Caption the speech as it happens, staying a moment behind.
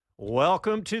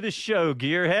Welcome to the show,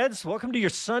 Gearheads. Welcome to your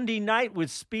Sunday night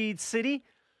with Speed City.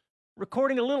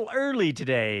 Recording a little early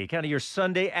today, kind of your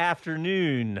Sunday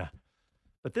afternoon.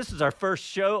 But this is our first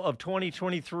show of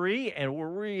 2023, and we're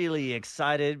really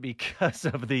excited because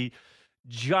of the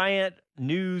giant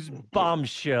news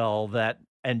bombshell that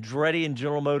Andretti and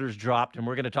General Motors dropped. And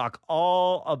we're going to talk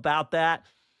all about that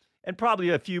and probably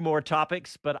a few more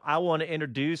topics. But I want to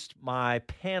introduce my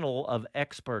panel of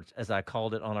experts, as I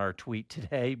called it on our tweet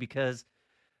today, because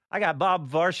I got Bob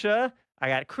Varsha, I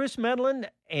got Chris Medlin,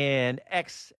 and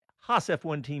ex-Haas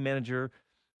F1 team manager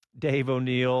Dave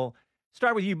O'Neill.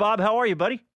 Start with you, Bob. How are you,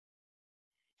 buddy?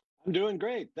 I'm doing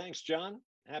great. Thanks, John.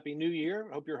 Happy New Year.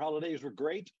 Hope your holidays were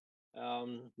great.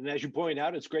 And as you point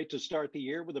out, it's great to start the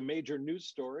year with a major news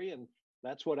story. And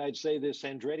that's what I'd say this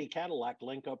Andretti Cadillac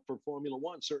link up for Formula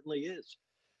One certainly is.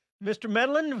 Mr.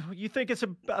 Medlin, you think it's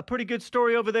a pretty good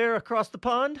story over there across the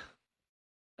pond?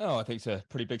 Oh, I think it's a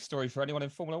pretty big story for anyone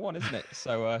in Formula One, isn't it?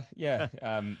 So,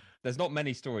 there's not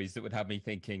many stories that would have me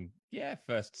thinking,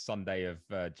 first Sunday of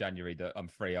January that I'm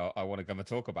free. I want to come and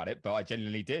talk about it. But I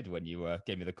genuinely did when you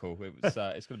gave me the call. It was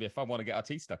it's going to be a fun one to get our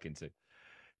teeth stuck into.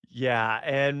 Yeah.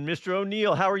 And Mr.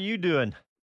 O'Neill, how are you doing?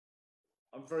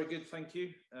 I'm very good, thank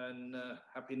you. And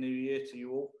Happy New Year to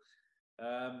you all.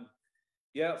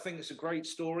 I think it's a great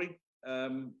story.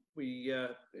 It'd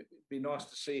be nice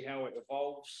to see how it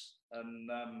evolves, and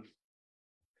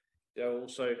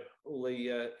also all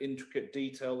the intricate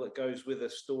detail that goes with a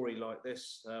story like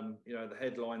this. The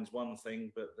headline's one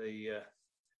thing, but the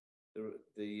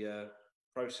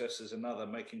process is another.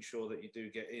 Making sure that you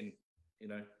do get in,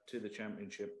 to the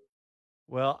championship.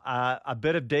 Well, a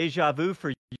bit of deja vu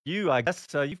for you, I guess.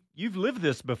 You've lived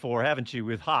this before, haven't you,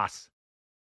 with Haas?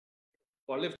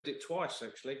 Well, I lived it twice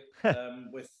actually,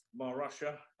 with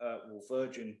Marussia,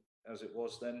 Virgin as it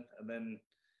was then, and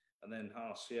then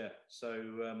Haas. Yeah,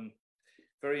 so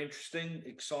very interesting,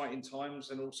 exciting times,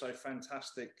 and also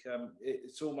fantastic.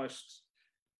 It's almost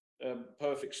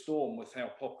perfect storm with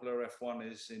how popular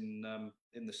F1 is in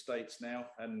the States now,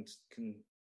 and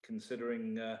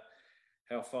considering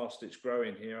how fast it's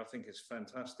growing here, I think it's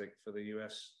fantastic for the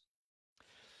US.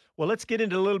 Well, let's get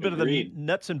into a little bit of the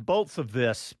nuts and bolts of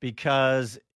this,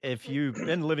 because if you've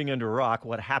been living under a rock,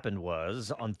 what happened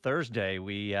was on Thursday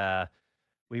we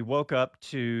woke up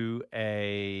to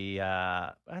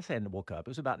I woke up. It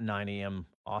was about 9 a.m.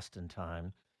 Austin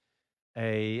time.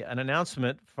 An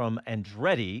announcement from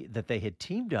Andretti that they had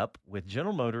teamed up with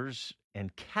General Motors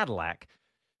and Cadillac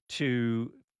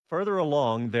to further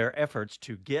along their efforts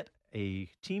to get a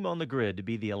team on the grid to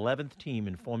be the 11th team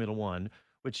in Formula One,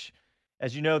 which,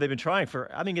 as you know, they've been trying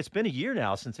it's been a year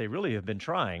now since they really have been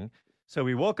trying. So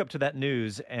we woke up to that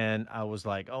news, and I was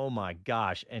like, oh, my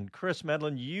gosh. And Chris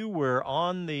Medlin, you were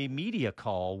on the media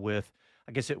call with,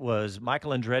 I guess it was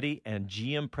Michael Andretti and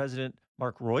GM president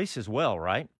Mark Reuss as well,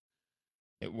 right?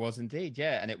 It was indeed,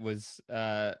 yeah. And it was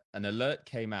an alert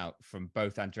came out from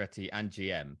both Andretti and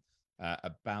GM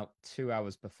about 2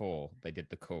 hours before they did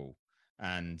the call.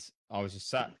 And I was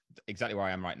just sat exactly where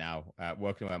I am right now,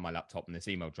 working away on my laptop, and this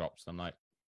email drops. And I'm like,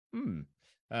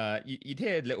 you'd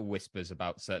hear little whispers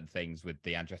about certain things with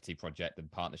the Andretti project and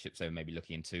partnerships they were maybe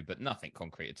looking into, but nothing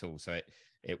concrete at all. So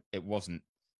it wasn't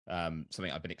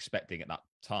something I'd been expecting at that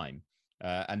time.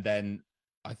 And then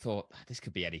I thought, this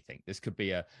could be anything. This could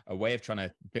be a way of trying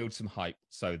to build some hype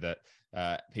so that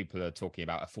people are talking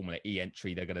about a Formula E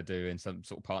entry they're going to do in some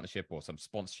sort of partnership or some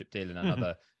sponsorship deal in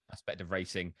another aspect of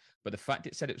racing. But the fact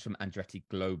it said it was from Andretti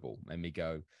Global made me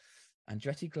go,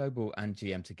 Andretti Global and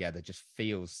GM together just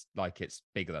feels like it's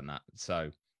bigger than that.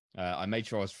 So I made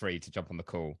sure I was free to jump on the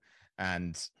call,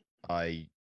 and I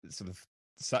sort of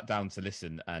sat down to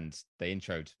listen, and they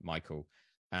introed Michael,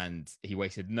 and he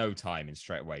wasted no time in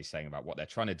straight away saying about what they're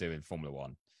trying to do in Formula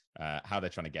One, how they're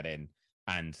trying to get in,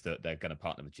 and that they're going to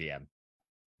partner with GM.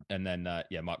 And then,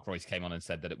 Mark Reuss came on and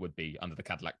said that it would be under the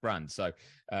Cadillac brand. So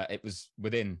it was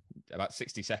within about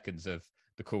 60 seconds of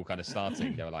the call kind of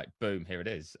starting. They were like, boom, here it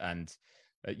is. And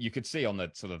you could see on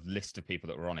the sort of list of people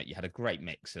that were on it, you had a great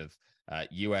mix of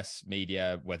US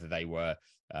media, whether they were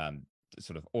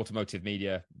sort of automotive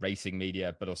media, racing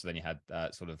media, but also then you had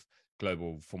sort of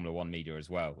global Formula One media as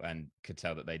well, and could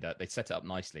tell that they set it up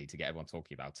nicely to get everyone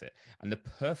talking about it. And the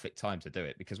perfect time to do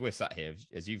it, because we're sat here,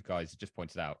 as you guys just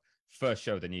pointed out, first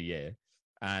show of the new year,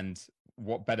 and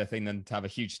what better thing than to have a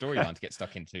huge storyline to get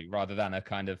stuck into rather than a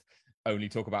kind of only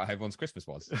talk about how everyone's Christmas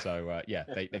was. So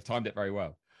they've timed it very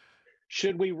well.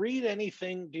 Should we read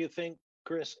anything, do you think,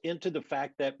 Chris, into the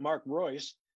fact that Mark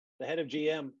Reuss, the head of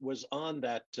GM, was on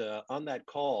that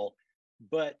call,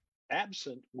 but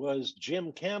absent was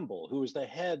Jim Campbell, who was the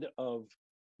head of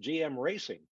GM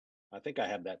Racing? I think I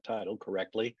have that title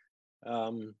correctly.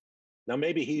 Now,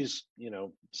 maybe he's,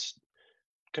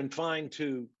 confined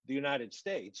to the United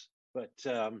States, but,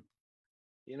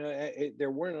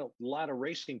 there weren't a lot of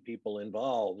racing people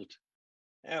involved.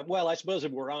 Well, I suppose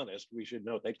if we're honest, we should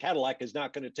note that Cadillac is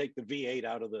not going to take the V8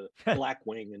 out of the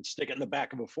Blackwing and stick it in the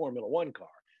back of a Formula One car.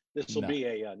 This will be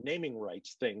a naming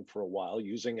rights thing for a while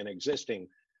using an existing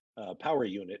power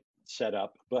unit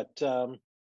setup. But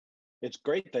it's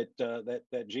great that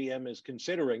that GM is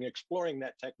considering exploring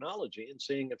that technology and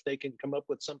seeing if they can come up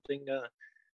with something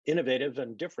innovative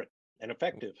and different and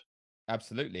effective.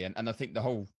 Absolutely, and I think the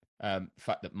whole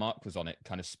fact that Mark was on it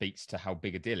kind of speaks to how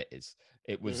big a deal it is.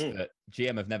 It was that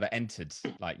GM have never entered,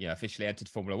 officially entered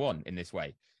Formula One in this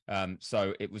way.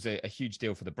 So it was a huge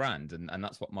deal for the brand, and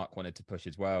that's what Mark wanted to push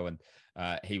as well. And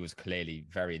he was clearly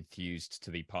very enthused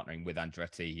to be partnering with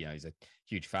Andretti. He's a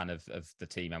huge fan of the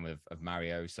team and of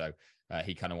Mario, so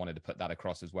he kind of wanted to put that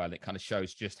across as well. And it kind of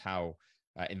shows just how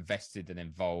invested and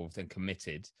involved and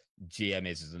committed GM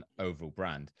is as an overall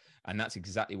brand. And that's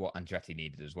exactly what Andretti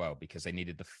needed as well, because they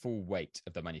needed the full weight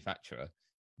of the manufacturer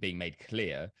being made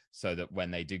clear so that when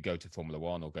they do go to Formula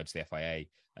One or go to the FIA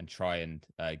and try and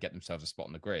get themselves a spot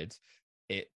on the grid,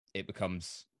 it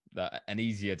becomes an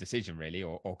easier decision, really,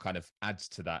 or kind of adds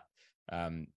to that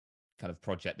kind of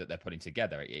project that they're putting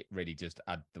together. It really just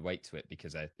adds the weight to it,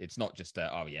 because it's not just,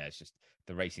 it's just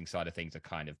the racing side of things are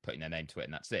kind of putting their name to it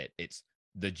and that's it. It's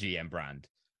the GM brand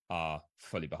are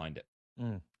fully behind it.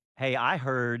 Hey, I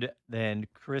heard then,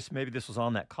 Chris, maybe this was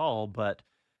on that call, but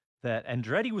that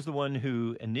Andretti was the one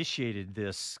who initiated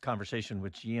this conversation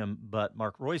with GM, but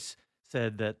Mark Royce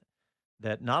said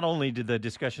that not only did the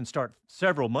discussion start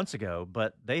several months ago,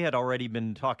 but they had already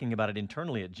been talking about it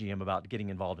internally at GM about getting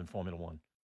involved in Formula One.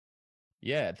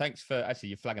 Yeah, thanks for actually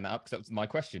you flagging that up, because that was my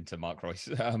question to Mark Royce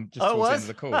just towards the end of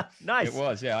the call. Nice. It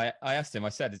was, yeah. I asked him, I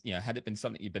said, had it been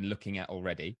something you'd been looking at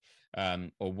already,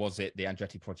 or was it the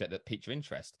Andretti project that piqued your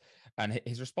interest? And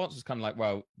his response was kind of like,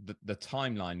 well, the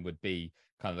timeline would be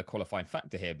kind of the qualifying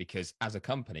factor here, because as a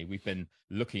company, we've been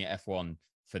looking at F1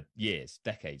 for years,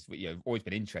 decades. We've always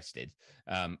been interested,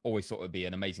 always thought it would be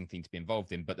an amazing thing to be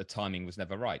involved in, but the timing was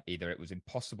never right. Either it was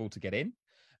impossible to get in,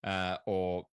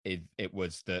 or if it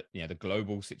was that the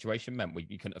global situation meant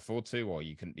you couldn't afford to, or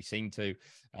you couldn't be seen to,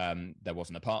 there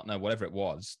wasn't a partner, whatever it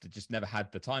was, they just never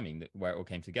had the timing where it all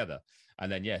came together.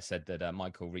 And then said that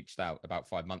Michael reached out about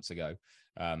 5 months ago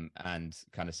and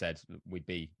kind of said we'd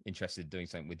be interested in doing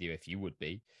something with you if you would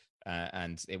be,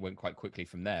 and it went quite quickly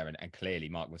from there. And clearly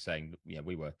Mark was saying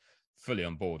we were fully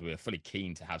on board, we were fully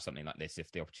keen to have something like this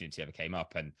if the opportunity ever came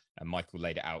up, and Michael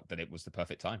laid it out that it was the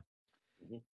perfect time.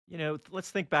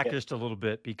 Let's think back just a little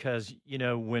bit, because,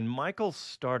 when Michael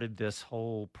started this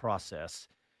whole process,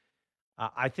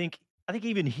 I think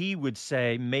even he would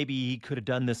say maybe he could have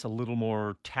done this a little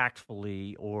more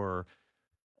tactfully or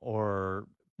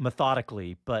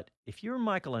methodically. But if you're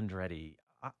Michael Andretti,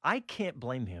 I can't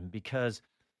blame him, because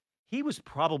he was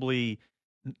probably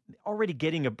already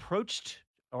getting approached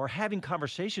or having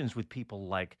conversations with people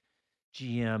like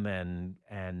GM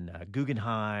and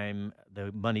Guggenheim,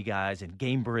 the money guys, and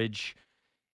Gamebridge,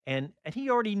 and he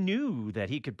already knew that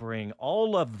he could bring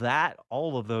all of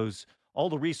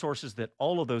the resources that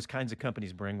all of those kinds of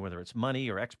companies bring, whether it's money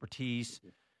or expertise.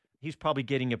 He's probably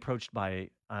getting approached by,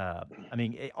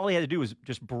 all he had to do was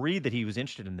just breathe that he was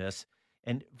interested in this,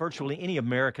 and virtually any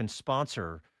American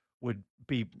sponsor would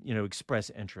be, express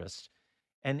interest.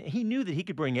 And he knew that he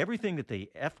could bring everything that the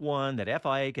F1, that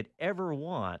FIA could ever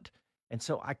want. And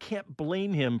so I can't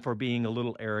blame him for being a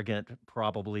little arrogant,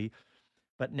 probably.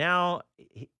 But now,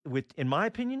 in my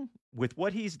opinion, with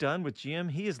what he's done with GM,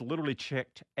 he has literally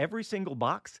checked every single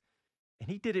box, and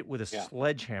he did it with a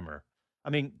sledgehammer.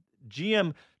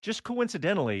 GM, just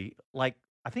coincidentally, I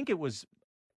think it was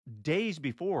days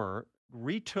before,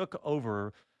 retook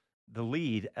over the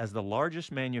lead as the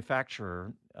largest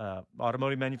manufacturer,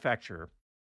 automotive manufacturer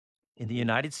in the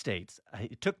United States.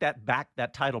 He took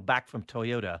that title back from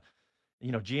Toyota.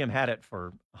 GM had it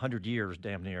for 100 years,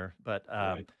 damn near, but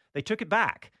they took it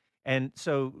back. And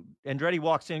so Andretti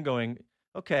walks in going,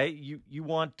 okay, you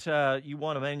want a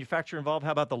manufacturer involved?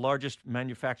 How about the largest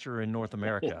manufacturer in North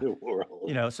America? In the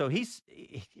world. So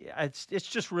it's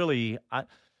just really,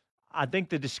 I think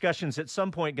the discussions at some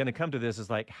point going to come to this is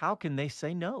like, how can they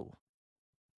say no?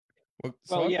 Well,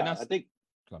 I think,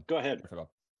 go ahead.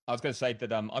 I was going to say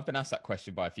that I've been asked that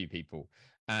question by a few people,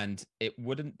 and it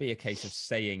wouldn't be a case of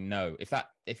saying no.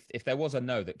 If there was a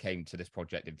no that came to this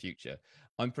project in future,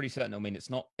 I'm pretty certain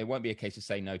it won't be a case of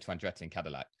saying no to Andretti and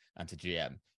Cadillac and to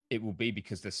GM. It will be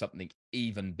because there's something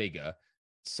even bigger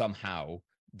somehow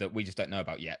that we just don't know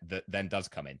about yet that then does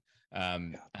come in.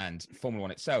 And Formula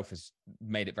One itself has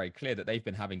made it very clear that they've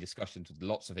been having discussions with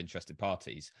lots of interested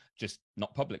parties, just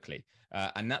not publicly.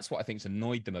 And that's what I think's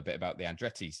annoyed them a bit about the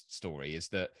Andretti story, is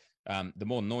that the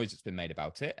more noise that's been made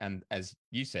about it, and as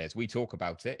you say, as we talk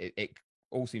about it, it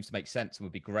all seems to make sense and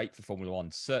would be great for Formula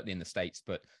One, certainly in the States,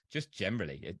 but just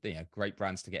generally, great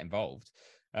brands to get involved.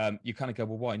 You kind of go,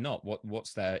 well, why not?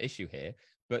 What's their issue here?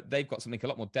 But they've got something a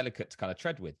lot more delicate to kind of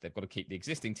tread with. They've got to keep the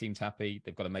existing teams happy.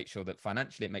 They've got to make sure that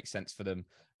financially it makes sense for them.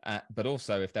 But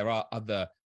also, if there are other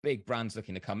big brands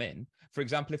looking to come in, for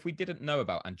example, if we didn't know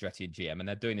about Andretti and GM and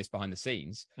they're doing this behind the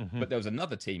scenes, but there was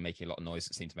another team making a lot of noise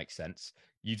that seemed to make sense,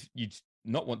 you'd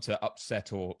not want to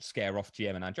upset or scare off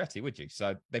GM and Andretti, would you?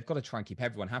 So they've got to try and keep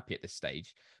everyone happy at this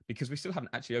stage, because we still haven't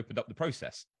actually opened up the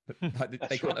process.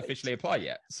 They can't officially apply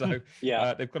yet. So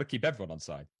they've got to keep everyone on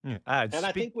side. And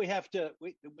I think we have to,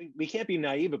 we can't be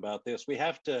naive about this. We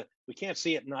can't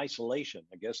see it in isolation,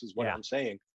 I guess is what I'm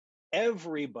saying.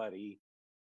 Everybody,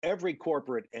 every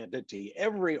corporate entity,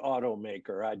 every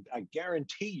automaker, I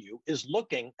guarantee you, is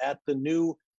looking at the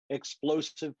new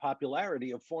explosive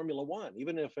popularity of Formula One.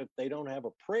 Even if they don't have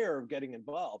a prayer of getting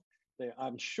involved,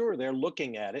 I'm sure they're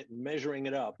looking at it and measuring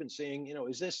it up and saying,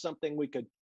 is this something we could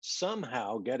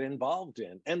somehow get involved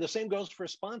in? And the same goes for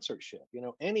sponsorship.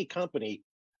 Any company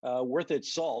worth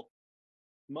its salt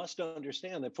must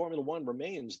understand that Formula One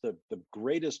remains the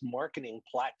greatest marketing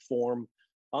platform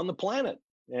on the planet.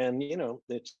 And,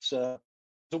 it's a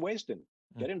waste in.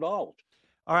 Get involved.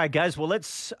 All right, guys. Well,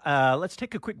 let's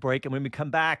take a quick break, and when we come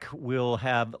back, we'll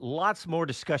have lots more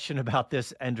discussion about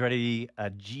this Andretti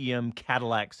GM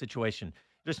Cadillac situation.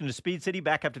 Listen to Speed City.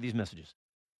 Back after these messages.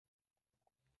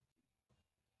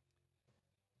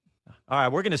 All right,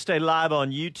 we're going to stay live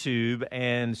on YouTube.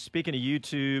 And speaking of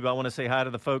YouTube, I want to say hi to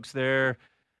the folks there.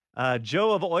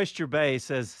 Joe of Oyster Bay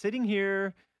says, sitting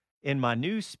here in my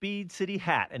new Speed City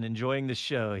hat and enjoying the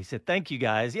show. He said, thank you,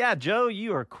 guys. Yeah, Joe,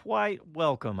 you are quite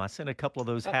welcome. I sent a couple of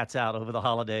those hats out over the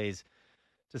holidays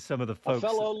to some of the folks. A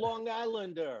fellow Long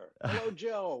Islander. Hello,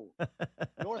 Joe.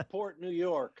 Northport, New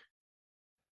York.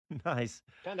 Nice.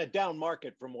 Kind of down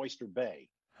market from Oyster Bay.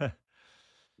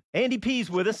 Andy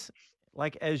P's with us.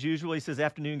 Like as usual, he says,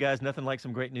 afternoon, guys. Nothing like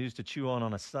some great news to chew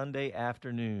on a Sunday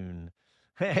afternoon.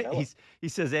 He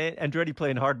says Andretti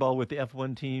playing hardball with the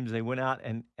F1 teams. They went out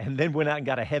and then went out and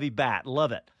got a heavy bat.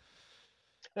 Love it.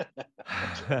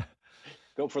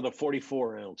 Go for the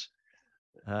 44 ounce.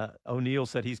 O'Neill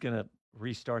said he's going to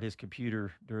restart his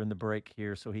computer during the break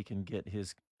here so he can get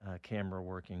his camera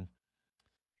working.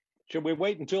 Should we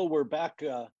wait until we're back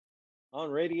on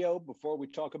radio before we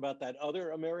talk about that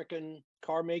other American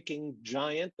car making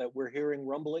giant that we're hearing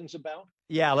rumblings about?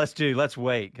 Yeah, let's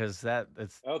wait, because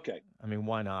it's okay. I mean,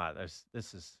 why not?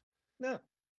 This is no.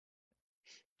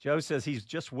 Joe says he's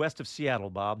just west of Seattle,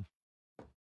 Bob.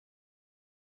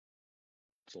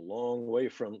 It's a long way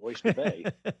from Oyster Bay.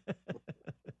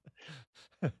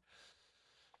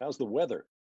 How's the weather?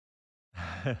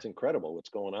 It's incredible what's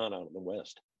going on out in the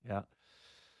West. Yeah.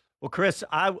 Well, Chris,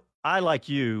 I like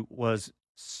you was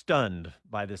stunned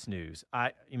by this news.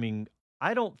 I mean,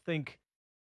 I don't think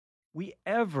we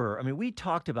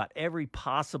talked about every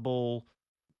possible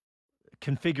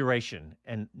configuration,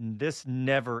 and this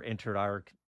never entered our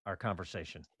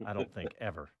conversation. I don't think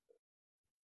ever.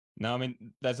 No, I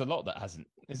mean, there's a lot that hasn't,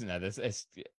 isn't there?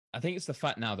 I think it's the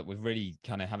fact now that we're really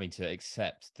kind of having to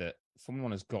accept that Formula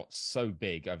One has got so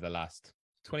big over the last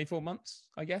 24 months,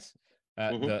 I guess,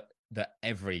 that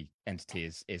every entity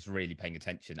is really paying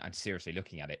attention and seriously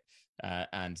looking at it.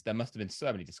 And there must have been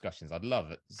so many discussions. I'd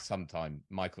love at some time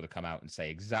Michael to come out and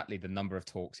say exactly the number of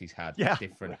talks he's had with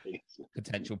different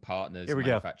potential partners and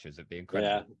manufacturers. It'd be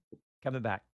incredible. Yeah. Coming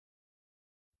back.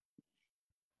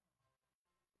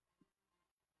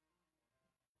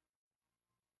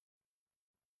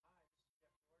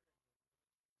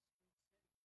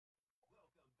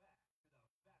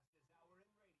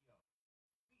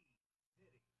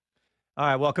 All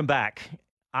right, welcome back.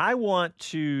 I want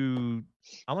to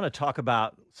talk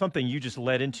about something you just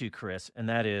led into, Chris, and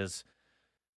that is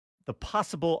the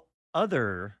possible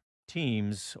other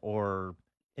teams or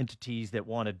entities that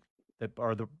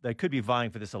could be vying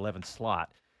for this 11th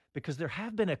slot, because there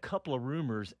have been a couple of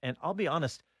rumors, and I'll be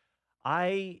honest,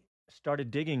 I started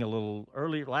digging a little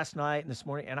earlier last night and this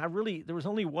morning, and there was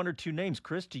only one or two names.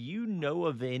 Chris, do you know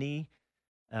of any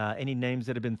names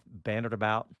that have been bandied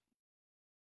about?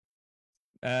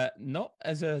 Not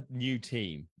as a new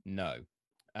team, no.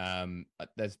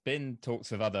 There's been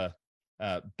talks of other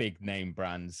big name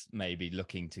brands maybe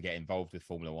looking to get involved with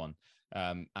Formula One,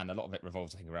 and a lot of it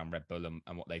revolves, I think, around Red Bull and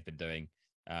what they've been doing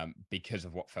because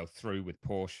of what fell through with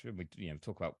Porsche. And we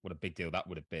talk about what a big deal that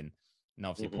would have been.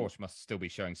 Now, obviously, Mhm. Porsche must still be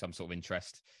showing some sort of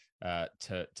interest.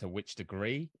 To which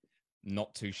degree,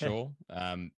 not too sure.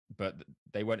 But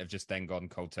they won't have just then gone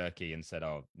cold turkey and said,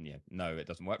 "Oh, yeah, no, it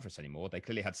doesn't work for us anymore." They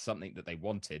clearly had something that they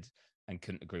wanted and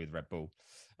couldn't agree with Red Bull.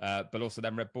 But also,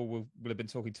 then Red Bull will have been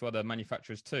talking to other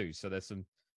manufacturers too. So there's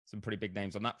some pretty big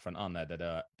names on that front, aren't there,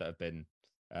 that have been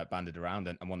banded around,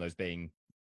 and one of those being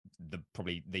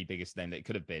probably the biggest name that it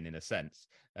could have been in a sense,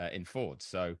 in Ford.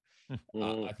 So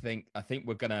Mhm. I think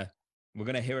we're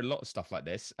gonna hear a lot of stuff like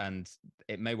this, and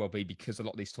it may well be because a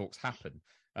lot of these talks happen.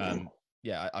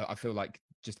 Yeah, I feel like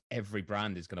just every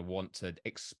brand is going to want to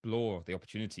explore the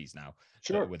opportunities now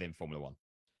that are Sure. within Formula One.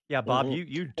 Yeah, Bob, Mhm.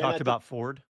 you And I talked think, about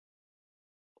Ford.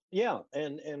 yeah,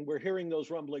 and we're hearing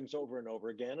those rumblings over and over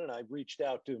again. And I've reached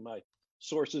out to my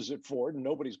sources at Ford, and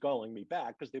nobody's calling me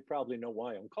back because they probably know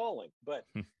why I'm calling. But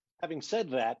having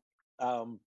said that,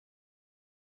 um,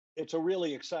 it's a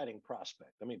really exciting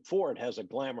prospect. I mean, Ford has a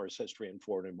glamorous history in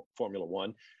Ford and Formula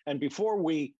One. And before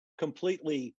we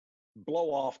completely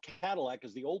blow off Cadillac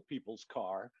as the old people's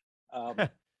car, um,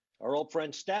 our old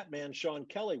friend Statman Sean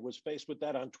Kelly was faced with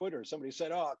that on Twitter. Somebody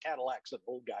said, "Oh, Cadillac's an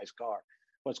old guy's car.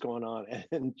 What's going on?"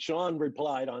 And Sean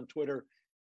replied on Twitter,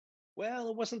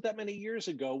 "Well, it wasn't that many years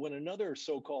ago when another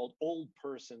so-called old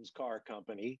person's car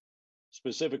company,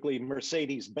 specifically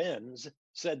Mercedes-Benz,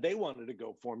 said they wanted to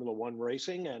go Formula One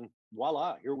racing, and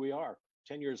voila, here we are,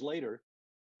 10 years later,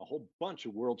 a whole bunch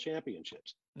of world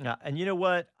championships." Yeah, and you know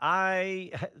what?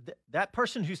 That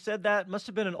person who said that must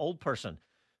have been an old person,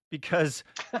 because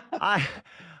I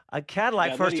a Cadillac,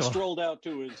 Yeah, and then first he of all. strolled out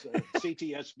to his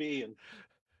CTSV and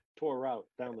tore out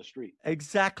down the street.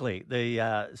 Exactly.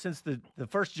 Since the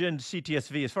first gen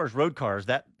CTSV, as far as road cars,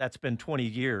 that's been 20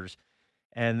 years,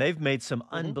 and they've made some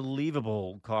Hmm.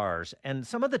 unbelievable cars. And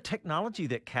some of the technology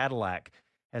that Cadillac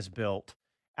has built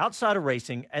outside of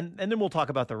racing, and then we'll talk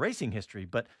about the racing history.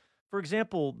 But for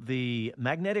example, the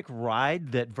magnetic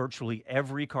ride that virtually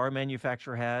every car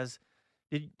manufacturer has,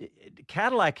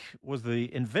 Cadillac was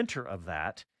the inventor of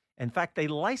that. In fact, they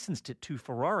licensed it to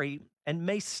Ferrari and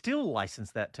may still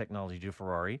license that technology to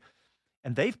Ferrari.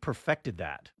 And they've perfected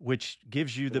that, which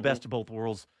gives you the Hmm. best of both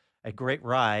worlds, a great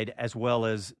ride as well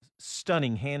as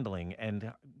stunning handling.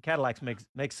 And Cadillac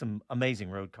makes some amazing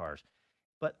road cars.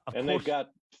 But of And they've course,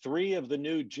 got 3 of the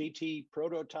new GT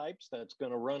prototypes that's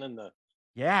going to run in the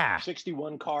yeah,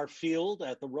 61 car field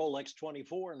at the Rolex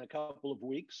 24 in a couple of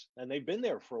weeks. And they've been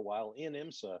there for a while in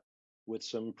IMSA with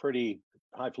some pretty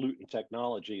highfalutin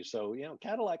technology. So,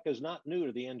 Cadillac is not new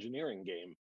to the engineering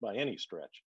game by any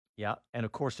stretch. yeah. And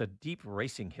of course, a deep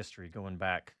racing history going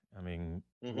back. I mean,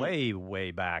 Hmm. way,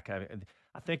 way back.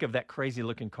 I think of that crazy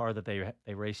looking car that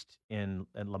they raced in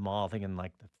Le Mans, I think in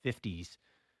like the 50s.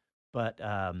 But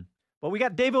we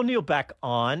got Dave O'Neill back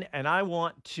on, and I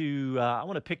want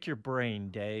to pick your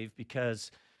brain, Dave,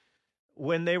 because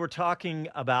when they were talking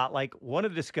about, like, one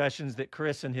of the discussions that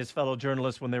Chris and his fellow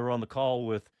journalists, when they were on the call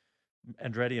with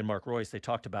Andretti and Mark Royce, they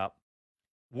talked about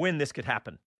when this could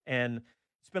happen, and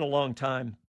it's been a long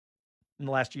time. In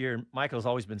the last year, Michael's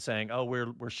always been saying, "Oh,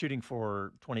 we're shooting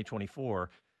for 2024,"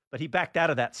 but he backed out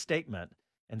of that statement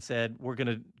and said, "We're going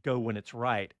to go when it's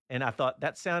right." And I thought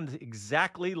that sounds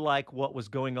exactly like what was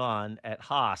going on at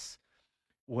Haas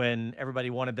when everybody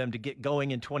wanted them to get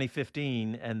going in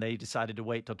 2015, and they decided to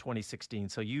wait till 2016.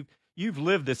 So you've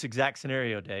lived this exact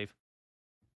scenario, Dave.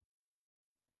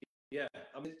 Yeah,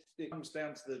 I mean, it comes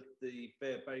down to the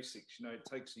bare basics. It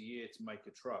takes a year to make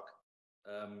a truck,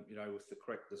 with the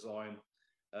correct design.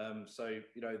 So,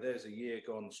 there's a year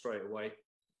gone straight away.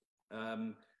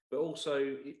 But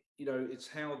also, it's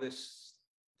how this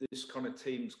kind of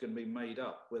team's going to be made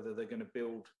up, whether they're going to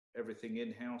build everything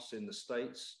in-house in the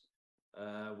States,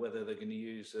 whether they're going to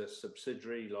use a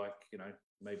subsidiary like,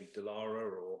 maybe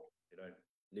Dallara or,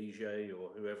 Ligier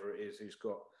or whoever it is who's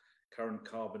got current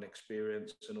carbon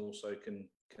experience and also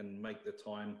can make the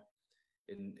time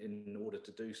in order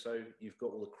to do so. You've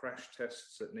got all the crash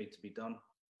tests that need to be done.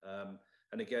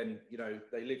 And again,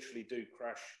 they literally do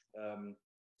crash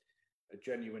a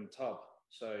genuine tub.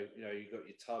 So, you've got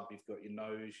your tub, you've got your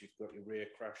nose, you've got your rear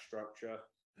crash structure.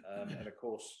 And of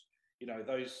course,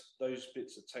 those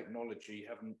bits of technology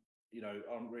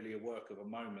aren't really a work of a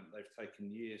moment. They've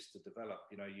taken years to develop.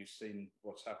 You've seen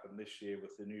what's happened this year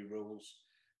with the new rules,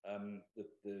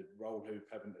 the roll hoop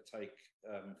having to take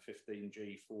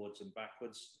 15G forwards and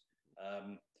backwards.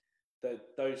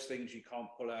 Those things you can't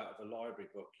pull out of a library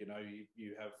book.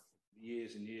 You have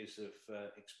years and years of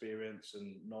experience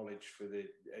and knowledge for the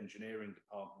engineering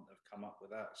department have come up with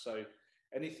that. So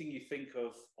anything you think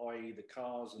of, i.e. the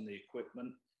cars and the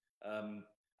equipment,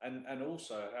 and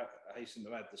also I hasten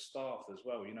to add the staff as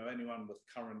well. Anyone with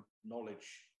current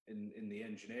knowledge in the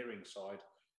engineering side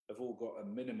have all got a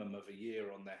minimum of a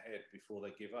year on their head before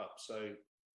they give up. So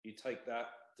you take that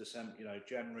December,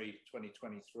 January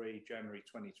 2023, January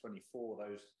 2024,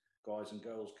 those guys and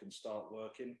girls can start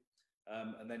working.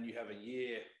 And then you have a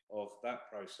year of that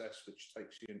process, which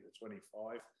takes you into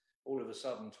 25. All of a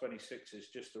sudden, 26 is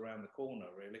just around the corner,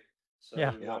 really. So,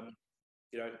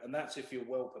 and that's if you're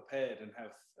well prepared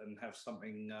and have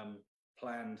something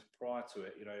planned prior to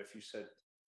it. If you said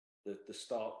that the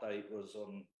start date was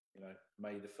on,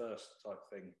 May the 1st type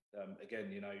thing, again,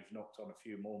 you've knocked on a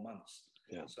few more months.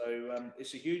 Yeah. So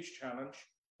it's a huge challenge.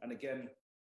 And again,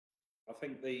 I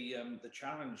think the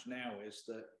challenge now is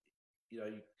that,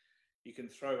 you can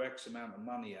throw X amount of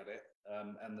money at it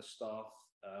and the staff,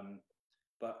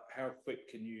 but how quick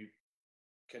can you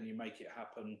make it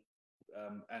happen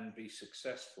and be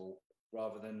successful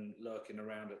rather than lurking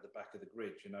around at the back of the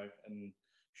grid, and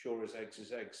sure as eggs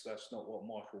is eggs. That's not what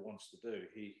Michael wants to do.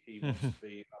 He wants to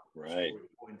be up scoring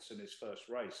points in his first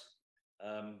race.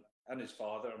 And his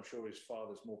father, I'm sure his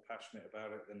father's more passionate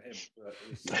about it than him,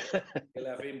 but he'll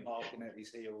have him barking at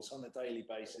his heels on a daily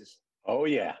basis. Oh,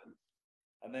 yeah.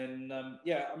 And then,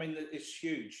 it's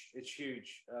huge. It's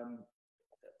huge.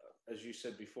 As you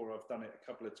said before, I've done it a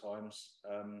couple of times.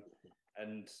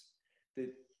 And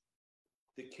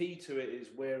the key to it is,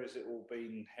 where is it all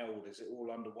being held? Is it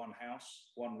all under one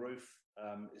house, one roof?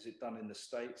 Is it done in the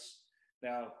States?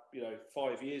 Now,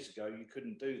 5 years ago, you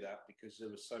couldn't do that because there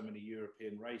were so many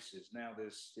European races. Now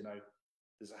there's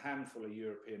a handful of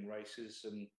European races,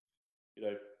 and,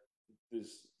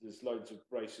 there's loads of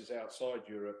races outside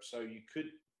Europe. So you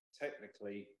could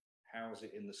technically house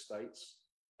it in the States,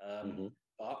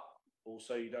 but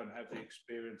also you don't have the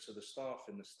experience of the staff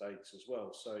in the States as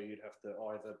well. So you'd have to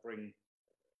either bring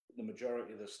the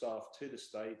majority of the staff to the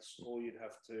States, or you'd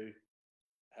have to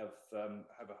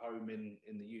have a home in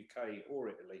the UK or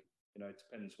Italy. It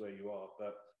depends where you are.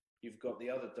 But you've got the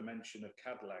other dimension of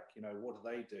Cadillac. What do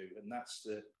they do? And that's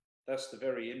the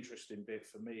very interesting bit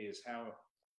for me, is how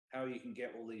you can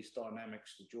get all these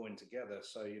dynamics to join together.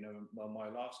 So my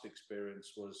last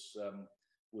experience was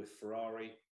with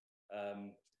Ferrari,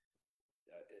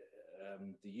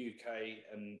 the UK,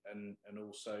 and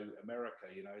also America.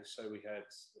 So we had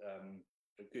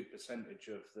a good percentage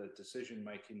of the decision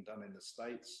making done in the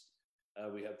States.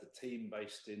 We had the team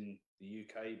based in the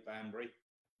UK, Banbury,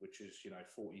 which is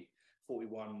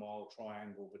 41 mile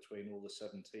triangle between all the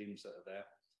 7 teams that are there.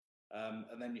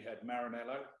 And then you had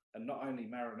Maranello, and not only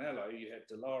Maranello, you had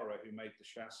Dallara, who made the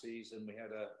chassis, and we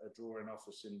had a drawing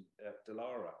office in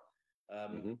Dallara.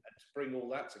 And to bring all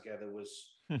that together was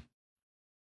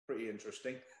pretty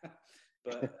interesting.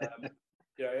 But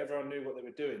everyone knew what they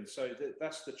were doing. So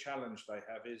that's the challenge they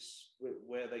have, is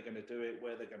where they're going to do it,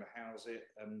 where they're going to house it,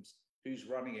 and who's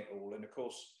running it all. And of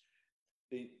course,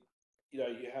 you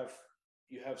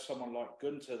have someone like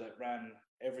Gunter that ran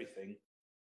everything,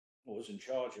 or was in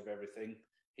charge of everything.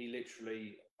 He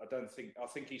literally, I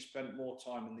think he spent more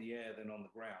time in the air than on the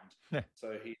ground.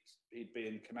 So he'd be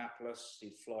in Canapolis,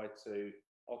 he'd fly to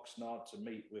Oxnard to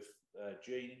meet with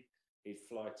Gene, he'd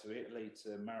fly to Italy to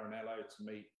Maranello to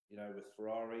meet, with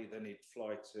Ferrari, then he'd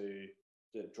drive to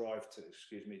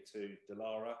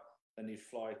Dallara, then he'd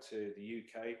fly to the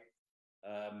UK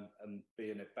and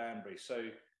be in at Banbury. So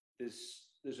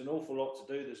there's an awful lot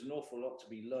to do. There's an awful lot to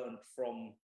be learned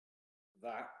from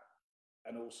that.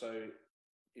 And also,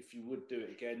 if you would do it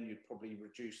again, you'd probably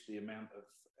reduce the amount of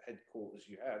headquarters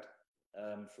you had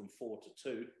from 4 to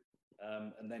 2.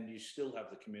 And then you still have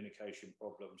the communication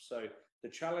problem. So the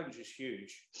challenge is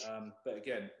huge. But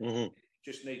again, it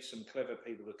just needs some clever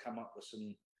people to come up with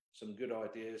some good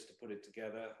ideas to put it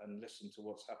together and listen to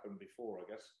what's happened before,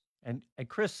 I guess. And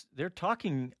Chris, they're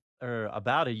talking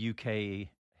about a UK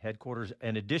headquarters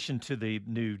in addition to the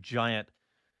new giant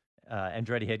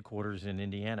Andretti headquarters in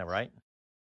Indiana, right?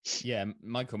 Yeah,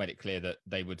 Michael made it clear that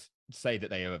they would say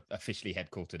that they are officially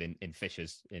headquartered in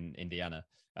Fishers in Indiana,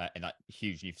 in that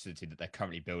huge new facility that they're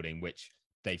currently building, which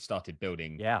they've started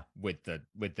building with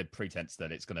the pretense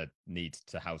that it's going to need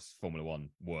to house Formula One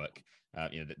work.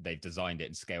 They've designed it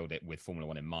and scaled it with Formula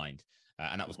One in mind.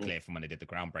 And that was clear from when they did the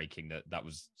groundbreaking that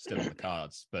was still on the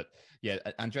cards. But yeah,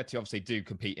 Andretti obviously do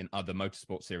compete in other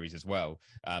motorsport series as well,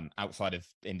 outside of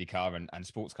IndyCar and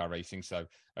sports car racing. So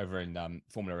over in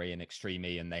Formula E and Extreme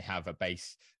E, and they have a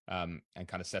base and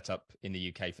kind of set up in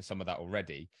the UK for some of that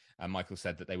already. And Michael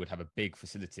said that they would have a big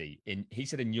facility he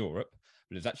said in Europe,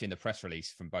 but it was actually in the press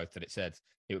release from both that it said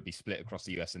it would be split across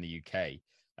the US and the UK.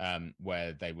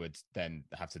 Where they would then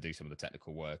have to do some of the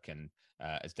technical work, and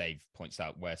as Dave points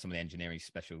out, where some of the engineering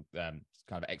special kind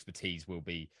of expertise will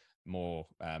be more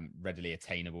readily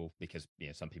attainable because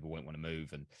some people won't want to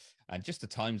move, and just the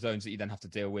time zones that you then have to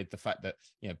deal with. The fact that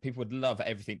people would love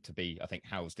everything to be, I think,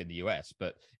 housed in the US,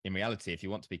 but in reality, if you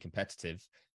want to be competitive,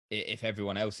 if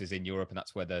everyone else is in Europe and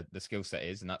that's where the skill set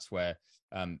is, and that's where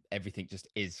everything just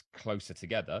is closer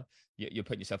together, you're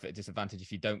putting yourself at a disadvantage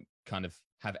if you don't kind of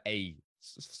have a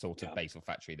sort of base or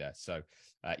factory there. So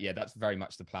that's very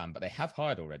much the plan. But they have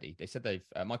hired already. They said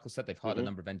Michael said they've hired a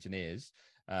number of engineers,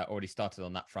 already started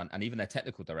on that front, and even their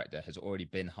technical director has already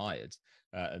been hired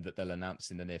that they'll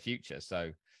announce in the near future.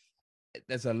 So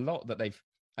there's a lot that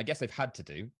they've had to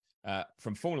do.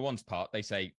 From Formula One's part, they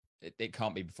say it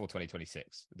can't be before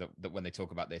 2026. That when they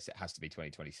talk about this, it has to be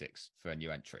 2026 for a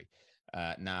new entry.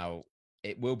 Now,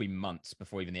 it will be months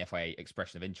before even the FIA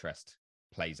expression of interest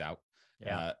plays out.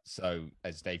 Yeah. So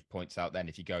as Dave points out, then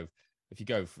if you go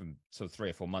from sort of 3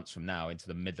 or 4 months from now into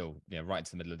the middle, right into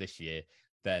the middle of this year,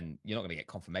 then you're not going to get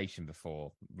confirmation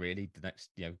before really the next,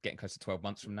 getting close to 12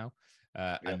 months from now.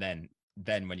 And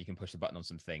then when you can push the button on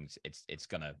some things, it's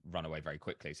going to run away very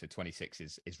quickly. So 26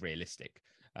 is realistic.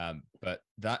 But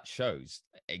that shows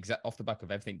off the back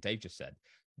of everything Dave just said,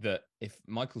 that if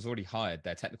Michael's already hired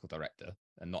their technical director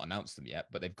and not announced them yet,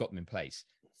 but they've got them in place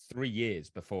 3 years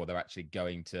before they're actually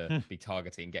going to be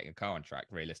targeting getting a car on track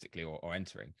realistically or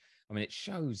entering. I mean, it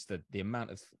shows the amount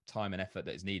of time and effort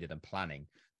that is needed and planning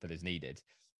that is needed,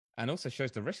 and also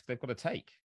shows the risk they've got to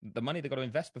take, the money they've got to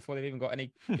invest before they've even got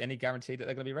any guarantee that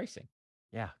they're going to be racing.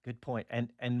 Yeah, good point.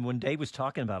 And when Dave was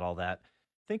talking about all that,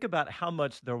 think about how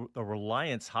much the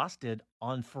reliance Haas did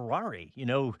on Ferrari.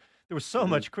 There was so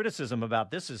much criticism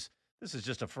about this is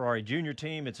just a Ferrari junior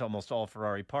team. It's almost all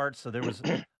Ferrari parts. So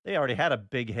they already had a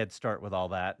big head start with all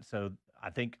that. So I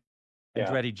think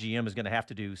Andretti GM is going to have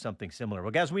to do something similar.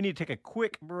 Well, guys, we need to take a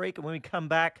quick break. And when we come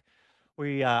back,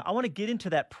 I want to get into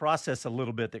that process a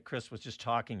little bit that Chris was just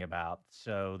talking about.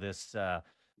 So this that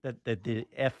the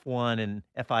F1 and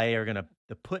FIA are going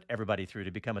to put everybody through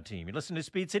to become a team. You listen to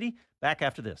Speed City. Back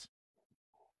after this.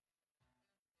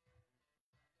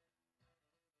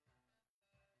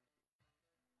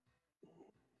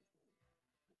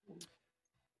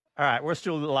 All right, we're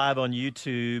still live on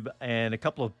YouTube, and a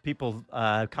couple of people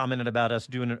commented about us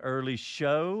doing an early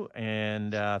show,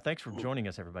 and thanks for joining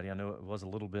us, everybody. I know it was a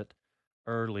little bit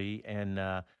early, and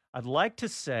I'd like to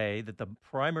say that the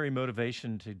primary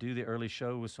motivation to do the early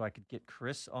show was so I could get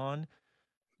Chris on,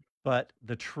 but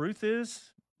the truth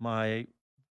is my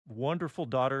wonderful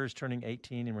daughter is turning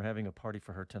 18, and we're having a party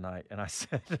for her tonight, and I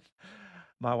said...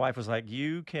 My wife was like,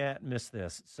 "You can't miss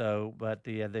this." So, but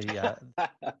the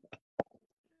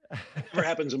Whatever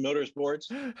happens in motorsports,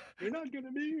 you're not going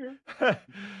to be here.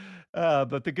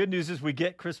 But the good news is we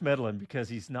get Chris Medlin because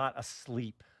he's not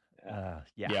asleep.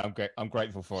 I'm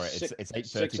grateful for it. It's 8:30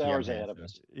 6 hours ahead of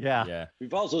us. Yeah. If he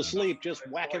falls asleep, just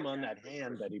whack him on that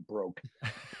hand that he broke.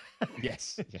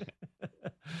 Yes.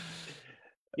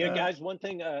 Guys. One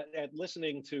thing at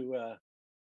listening to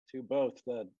both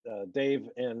Dave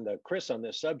and Chris on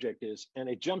this subject is, and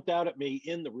it jumped out at me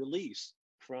in the release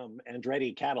from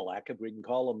Andretti Cadillac, if we can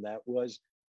call them that, was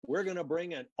we're going to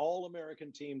bring an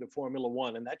all-American team to Formula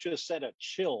One. And that just sent a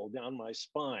chill down my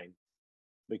spine,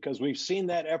 because we've seen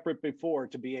that effort before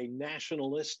to be a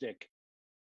nationalistic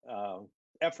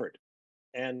effort.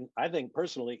 And I think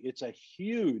personally, it's a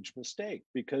huge mistake,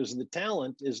 because the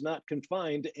talent is not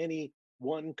confined to any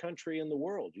one country in the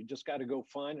world. You just got to go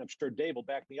find, I'm sure Dave will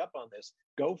back me up on this,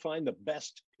 go find the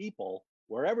best people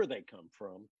wherever they come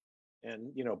from,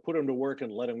 and put them to work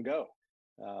and let them go.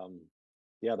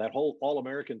 That whole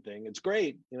all-American thing, it's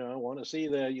great. I want to see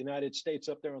the United States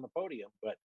up there on the podium,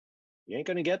 but you ain't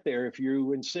going to get there if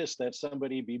you insist that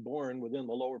somebody be born within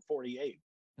the lower 48.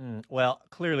 Well,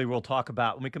 clearly we'll talk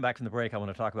about, when we come back from the break, I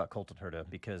want to talk about Colton Herta,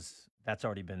 because that's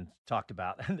already been talked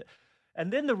about.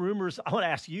 And then the rumors, I want to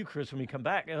ask you, Chris, when we come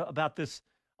back, about this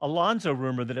Alonso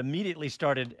rumor that immediately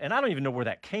started, and I don't even know where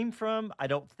that came from. I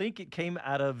don't think it came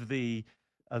out of the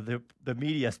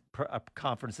media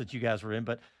conference that you guys were in,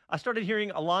 but I started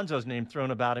hearing Alonso's name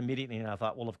thrown about immediately, and I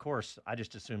thought, well, of course, I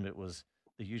just assumed it was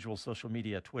the usual social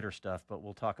media, Twitter stuff, but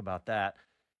we'll talk about that.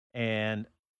 And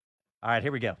all right,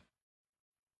 here we go.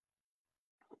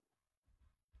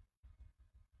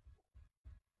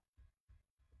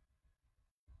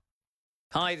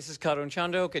 Hi, this is Karun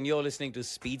Chandok, and you're listening to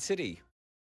Speed City.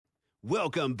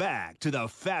 Welcome back to the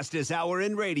fastest hour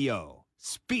in radio,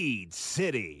 Speed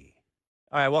City.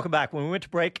 All right, welcome back. When we went to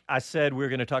break, I said we were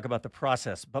going to talk about the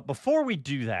process. But before we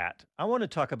do that, I want to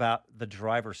talk about the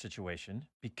driver situation,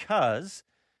 because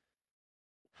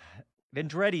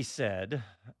Andretti said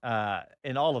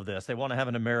in all of this, they want to have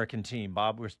an American team.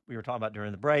 Bob, we were talking about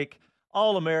during the break,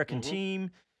 all-American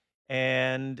team.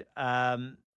 And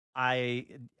I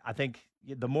think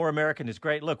the more American is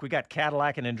great. Look, we got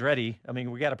Cadillac and Andretti. I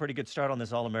mean, we got a pretty good start on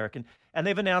this All-American. And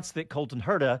they've announced that Colton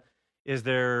Herta is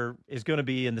going to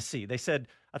be in the seat. They said,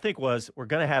 I think we're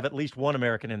going to have at least one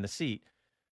American in the seat.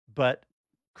 But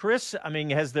Chris, I mean,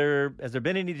 has there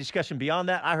been any discussion beyond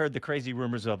that? I heard the crazy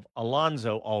rumors of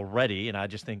Alonso already, and I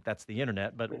just think that's the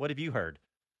internet. But what have you heard?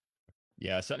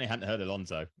 Yeah, I certainly hadn't heard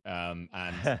Alonso. And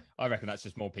I reckon that's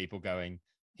just more people going,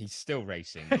 he's still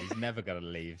racing. He's never going to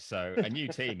leave. So a new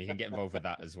team, he can get involved with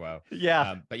that as well.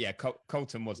 Yeah. But yeah,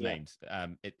 Colton was named.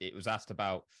 It was asked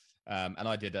about, and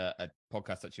I did a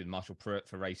podcast actually with Marshall Pruitt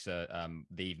for Racer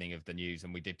the evening of the news.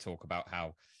 And we did talk about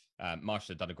how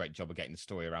Marshall had done a great job of getting the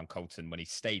story around Colton when he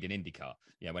stayed in IndyCar,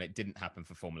 when it didn't happen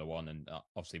for Formula One. And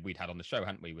obviously we'd had on the show,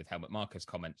 hadn't we, with Helmut Marko's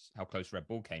comments, how close Red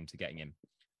Bull came to getting him.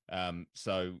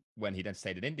 So when he then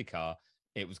stayed at IndyCar,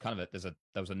 it was kind of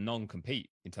there was a non-compete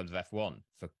in terms of F1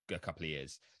 for a couple of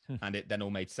years. And it then all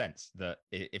made sense that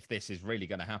if this is really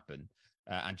going to happen,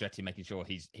 Andretti making sure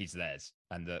he's theirs,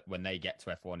 and that when they get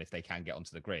to F1, if they can get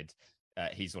onto the grid,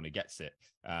 he's the one who gets it.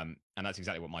 And that's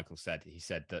exactly what Michael said. He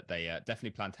said that they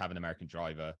definitely plan to have an American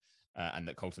driver, and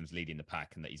that Colton's leading the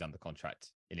pack and that he's under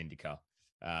contract in IndyCar.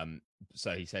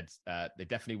 So he said they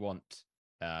definitely want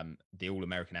the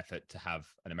all-American effort to have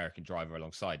an American driver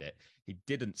alongside it. He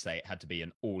didn't say it had to be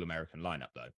an all-American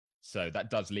lineup, though. So that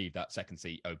does leave that second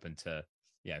seat open to,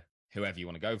 whoever you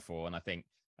want to go for. And I think,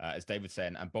 as David's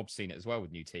saying, and Bob's seen it as well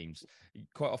with new teams,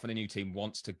 quite often a new team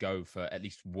wants to go for at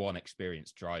least one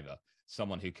experienced driver,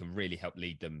 someone who can really help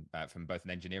lead them from both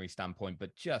an engineering standpoint,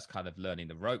 but just kind of learning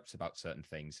the ropes about certain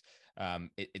things.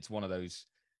 It's one of those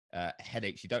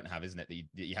headaches you don't have, isn't it?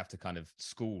 That you have to kind of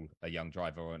school a young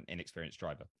driver or an inexperienced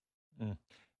driver.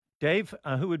 Dave,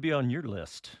 who would be on your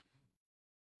list?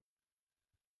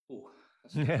 Oh,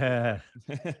 that's a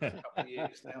couple of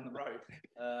years down the road.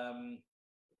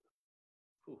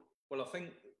 Well, I think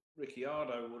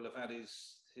Ricciardo will have had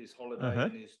his holiday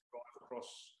and his drive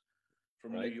across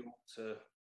from New York to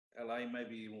LA.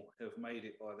 Maybe he'll have made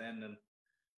it by then and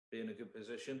be in a good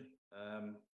position.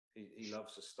 He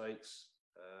loves the States.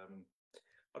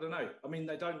 I don't know. I mean,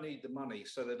 they don't need the money,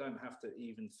 so they don't have to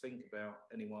even think about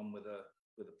anyone with a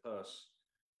purse.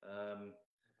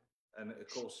 And of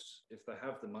course, if they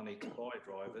have the money to buy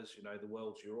drivers, the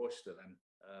world's your oyster then.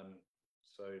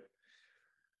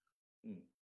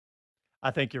 I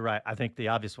think you're right. I think the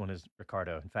obvious one is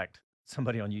Ricardo. In fact,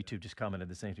 somebody on YouTube just commented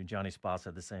the same thing. Johnny Spa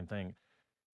said the same thing,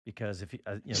 because if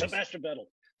Sebastian Vettel.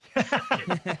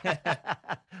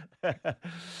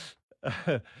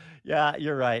 Yeah,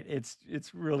 you're right. It's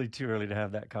really too early to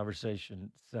have that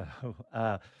conversation. So,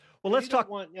 let's talk.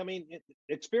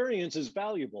 Experience is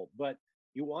valuable, but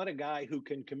you want a guy who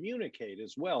can communicate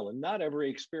as well, and not every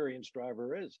experienced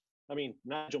driver is. I mean,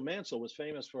 Nigel Mansell was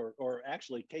famous or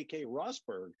actually KK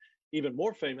Rosberg, even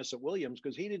more famous at Williams,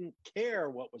 because he didn't care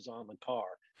what was on the car.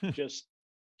 Just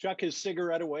chuck his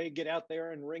cigarette away, get out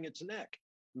there and wring its neck.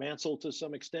 Mansell, to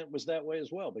some extent, was that way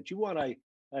as well. But you want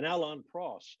an Alain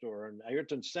Prost or an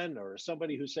Ayrton Senna or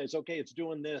somebody who says, okay, it's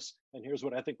doing this, and here's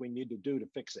what I think we need to do to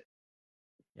fix it.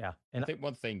 Yeah. And I think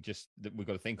one thing just that we've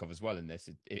got to think of as well in this,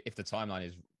 if the timeline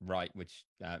is right, which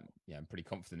I'm pretty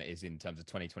confident it is, in terms of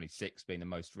 2026 being the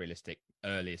most realistic,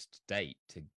 earliest date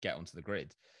to get onto the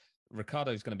grid,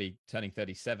 Ricciardo's going to be turning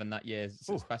 37 that year.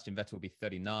 Sebastian Vettel will be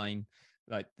 39.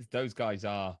 Like, those guys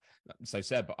are so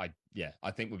sad, but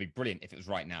I think would be brilliant if it was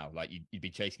right now. Like, you'd be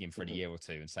chasing him for a year or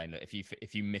two and saying, look,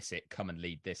 if you miss it, come and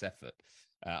lead this effort.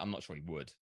 I'm not sure he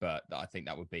would, but I think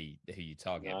that would be who you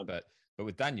target. But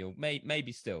with Daniel,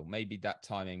 maybe that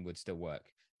timing would still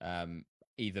work.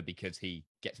 Either because he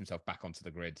gets himself back onto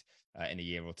the grid in a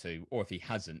year or two, or if he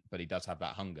hasn't, but he does have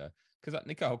that hunger. Because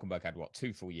Nico Hülkenberg had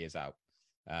 2 full years out.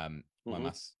 My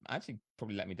maths actually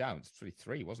probably let me down. It's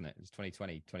 3, wasn't it? It was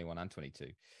 2020, 21 and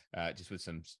 22, just with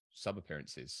some sub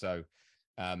appearances. So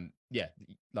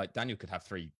like Daniel could have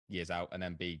 3 years out and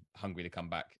then be hungry to come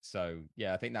back. So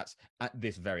I think that's at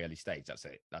this very early stage. That's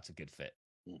a good fit.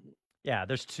 Yeah,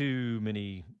 there's too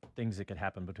many things that could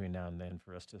happen between now and then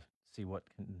for us to see where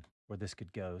this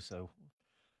could go. So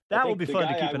that will be fun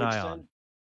to keep an eye on.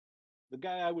 The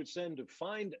guy I would send to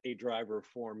find a driver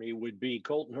for me would be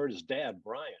Colton Herta's dad,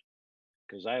 Brian,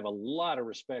 because I have a lot of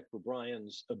respect for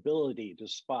Brian's ability to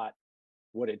spot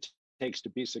what it takes to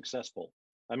be successful.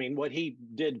 I mean, what he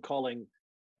did calling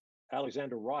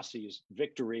Alexander Rossi's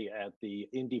victory at the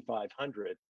Indy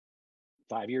 500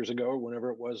 5 years ago, or whenever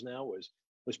it was now, was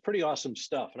pretty awesome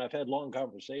stuff. And I've had long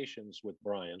conversations with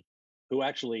Brian, who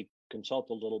actually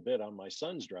consulted a little bit on my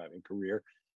son's driving career.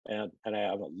 And I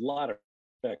have a lot of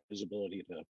respect for his ability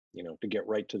to get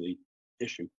right to the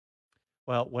issue.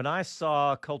 Well, when I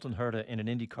saw Colton Herta in an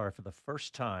Indy car for the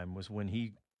first time was when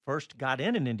he first got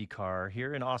in an Indy car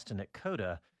here in Austin at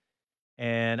COTA.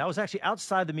 And I was actually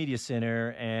outside the media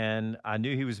center and I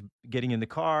knew he was getting in the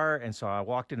car. And so I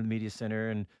walked into the media center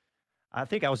and I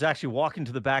think I was actually walking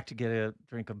to the back to get a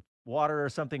drink of water or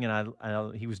something. And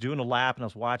he was doing a lap and I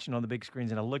was watching on the big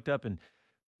screens and I looked up and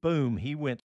boom, he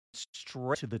went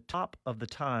straight to the top of the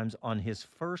times on his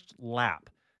first lap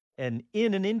and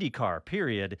in an Indy car,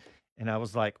 period. And I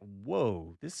was like,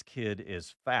 whoa, this kid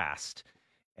is fast.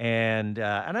 And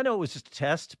I know it was just a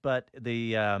test, but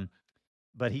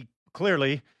but he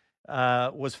clearly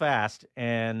was fast.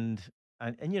 And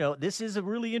you know, this is a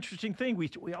really interesting thing.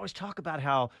 We always talk about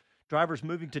how drivers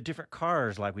moving to different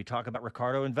cars, like we talk about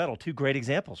Ricardo and Vettel, two great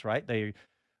examples, right? They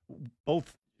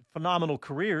both phenomenal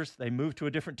careers. They move to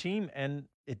a different team, and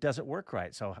it doesn't work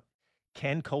right. So,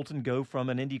 can Colton go from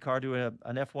an Indy car to an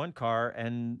F1 car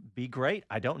and be great?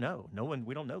 I don't know.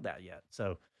 We don't know that yet.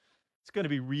 So, it's going to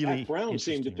be really Jack Brown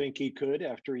seemed to think he could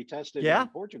after he tested in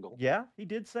Portugal. Yeah, he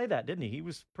did say that, didn't he? He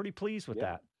was pretty pleased with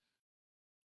that.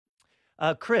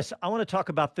 Chris, I want to talk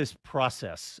about this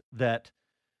process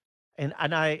and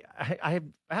I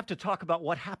have to talk about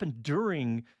what happened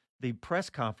during the press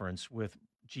conference with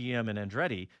GM and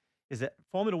Andretti. Is that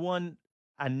Formula One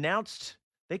announced,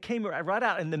 they came right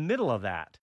out in the middle of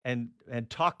that and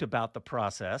talked about the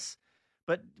process.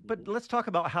 But let's talk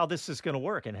about how this is going to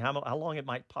work and how long it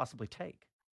might possibly take.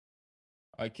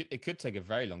 It could take a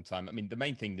very long time. I mean, the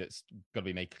main thing that's got to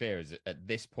be made clear is that at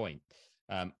this point,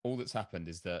 all that's happened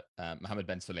is that Mohammed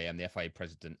Ben Sulayem, the FIA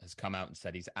president, has come out and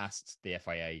said he's asked the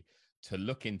FIA to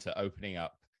look into opening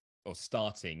up or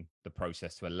starting the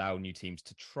process to allow new teams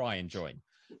to try and join.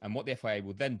 And what the FIA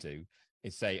will then do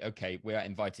is say, okay, we are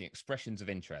inviting expressions of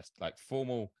interest, like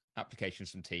formal applications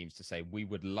from teams to say, we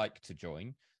would like to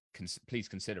join. Please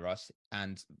consider us.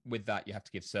 And with that, you have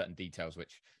to give certain details,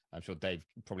 which I'm sure Dave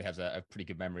probably has a pretty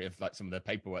good memory of, like some of the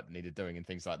paperwork that needed doing and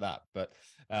things like that. But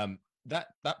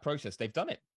that process, they've done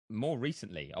it more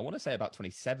recently. I want to say about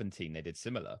 2017, they did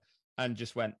similar and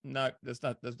just went, no, there's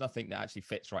nothing that actually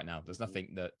fits right now. There's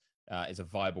nothing that is a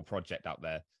viable project out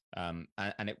there. And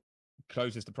it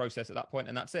closes the process at that point,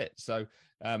 and that's it. So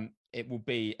it will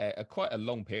be quite a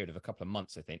long period of a couple of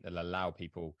months, I think, that'll allow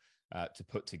people to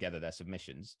put together their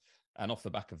submissions. And off the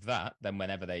back of that, then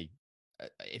whenever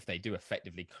if they do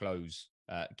effectively close,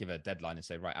 give a deadline and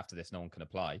say, right, after this, no one can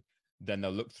apply, then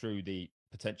they'll look through the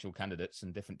potential candidates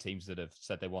and different teams that have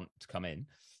said they want to come in.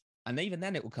 And even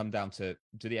then, it will come down to,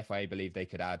 do the FIA believe they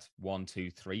could add 1,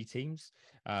 2, 3 teams?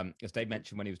 As Dave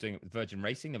mentioned, when he was doing it with Virgin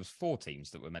Racing, there was 4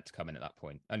 teams that were meant to come in at that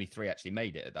point. Only 3 actually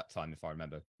made it at that time, if I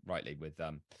remember rightly, with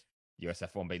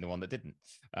USF1 being the one that didn't.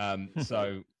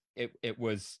 So it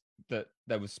was that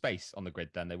there was space on the grid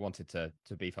then. They wanted to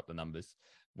beef up the numbers.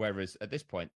 Whereas at this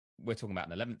point, we're talking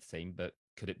about an 11th team, but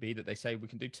could it be that they say we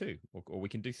can do 2 or we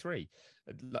can do 3?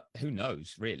 Who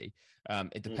knows, really?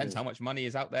 It depends how much money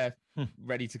is out there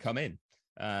ready to come in.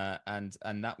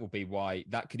 And that will be why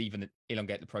that could even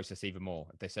elongate the process even more.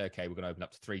 If they say, okay, we're going to open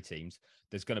up to 3 teams,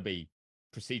 there's going to be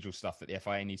procedural stuff that the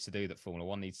FIA needs to do, that Formula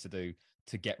One needs to do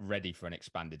to get ready for an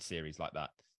expanded series like that.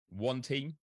 1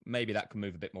 team, maybe that can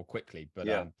move a bit more quickly.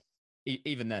 But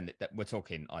even then, we're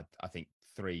talking, I think,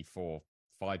 3, 4,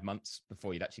 5 months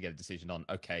before you'd actually get a decision on,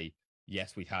 okay,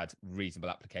 yes, we've had reasonable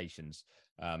applications,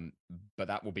 but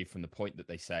that will be from the point that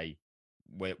they say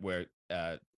we're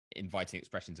inviting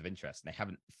expressions of interest. And they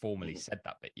haven't formally said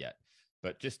that bit yet.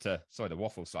 But just to, sorry to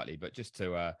waffle slightly, but just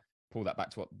to pull that back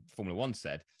to what Formula One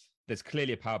said, there's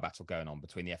clearly a power battle going on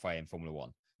between the FIA and Formula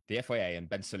One. The FIA and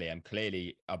Ben Sulayem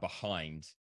clearly are behind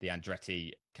the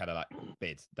Andretti Cadillac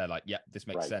bid. They're like, yeah, this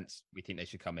makes sense. We think they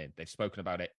should come in. They've spoken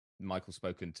about it. Michael's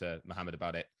spoken to Mohammed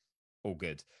about it. All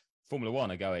good. Formula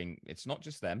One are going, it's not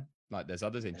just them. Like, there's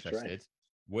others interested. Right.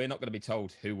 We're not going to be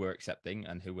told who we're accepting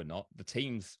and who we're not. The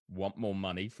teams want more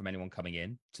money from anyone coming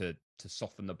in to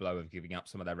soften the blow of giving up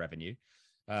some of their revenue.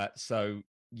 So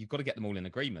you've got to get them all in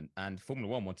agreement. And Formula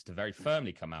One wanted to very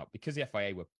firmly come out because the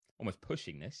FIA were almost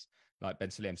pushing this. Like Ben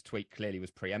Sulayem's tweet clearly was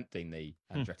preempting the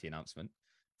Andretti announcement.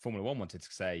 Formula One wanted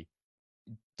to say,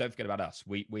 don't forget about us.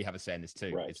 We have a say in this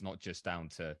too. Right. It's not just down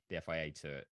to the FIA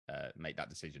to make that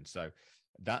decision. So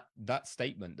that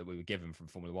statement that we were given from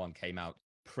Formula One came out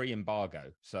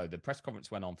pre-embargo. So the press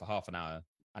conference went on for half an hour.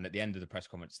 And at the end of the press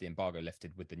conference, the embargo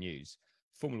lifted with the news.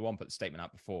 Formula One put the statement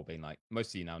out before being like,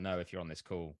 most of you now know if you're on this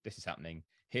call, this is happening.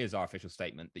 Here's our official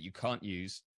statement that you can't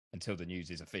use until the news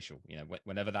is official. You know,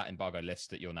 whenever that embargo lifts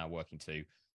that you're now working to,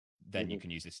 then you can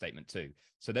use this statement too.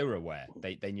 So they were aware.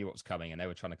 They knew what was coming, and they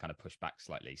were trying to kind of push back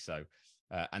slightly. So,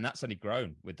 and that's only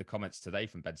grown with the comments today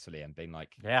from Ben Sulayem being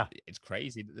like, yeah, it's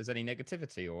crazy that there's any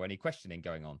negativity or any questioning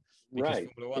going on. Because Right.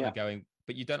 Formula One are going,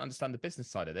 but you don't understand the business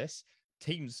side of this.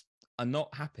 Teams are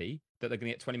not happy that they're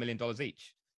going to get $20 million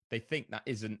each. They think that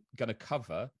isn't going to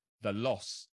cover the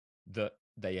loss that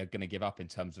they are going to give up in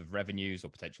terms of revenues or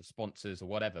potential sponsors or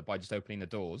whatever by just opening the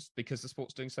doors because the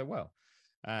sport's doing so well.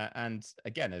 And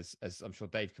again, as I'm sure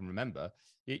Dave can remember,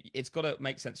 it's got to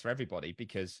make sense for everybody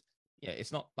because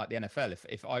it's not like the NFL.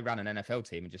 If I ran an NFL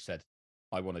team and just said,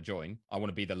 I want to join, I want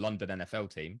to be the London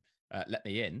NFL team, let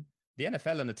me in. The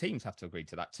NFL and the teams have to agree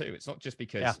to that too. It's not just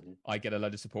because I get a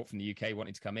load of support from the UK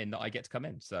wanting to come in that I get to come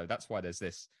in. So that's why there's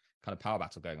this kind of power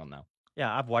battle going on now.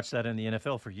 Yeah, I've watched that in the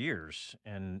NFL for years,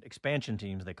 and expansion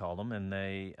teams they call them, and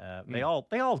they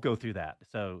all go through that.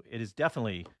 So it is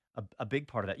definitely a big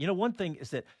part of that. One thing is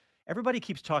that everybody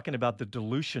keeps talking about the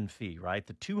dilution fee, right?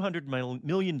 The $200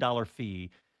 million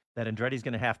fee that Andretti's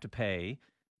going to have to pay,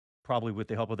 probably with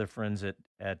the help of their friends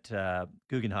at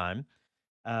Guggenheim.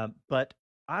 But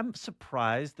I'm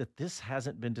surprised that this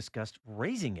hasn't been discussed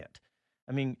raising it.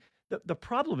 I mean, the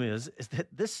problem is that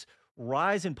this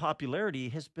rise in popularity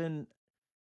has been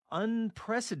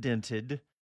unprecedented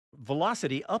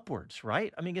velocity upwards,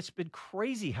 right? I mean, it's been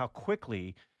crazy how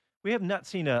quickly we have not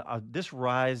seen this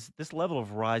level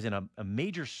of rise in a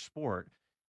major sport.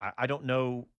 I don't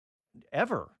know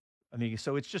ever. I mean,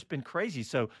 so it's just been crazy.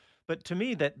 So, but to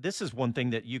me, that this is one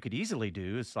thing that you could easily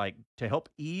do is like to help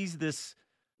ease this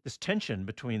tension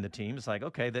between the teams. Like,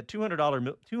 okay, that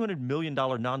 $200 million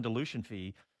non-dilution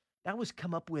fee, that was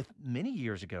come up with many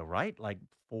years ago, right? Like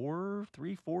 4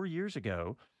 years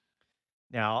ago.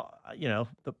 Now,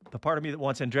 the part of me that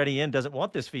wants Andretti in doesn't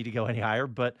want this fee to go any higher,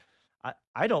 but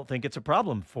I don't think it's a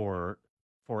problem for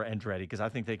Andretti because I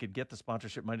think they could get the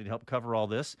sponsorship money to help cover all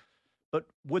this. But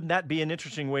wouldn't that be an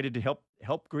interesting way to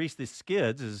help grease the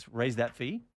skids is raise that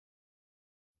fee?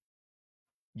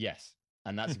 Yes.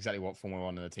 And that's exactly what Formula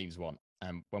One and the teams want.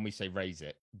 And when we say raise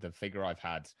it, the figure I've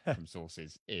had from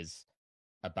sources is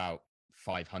about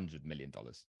 $500 million,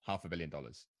 $500 million.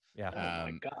 Yeah.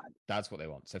 Oh my God. That's what they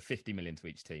want. So 50 million to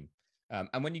each team.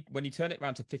 And when you turn it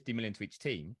around to 50 million to each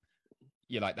team,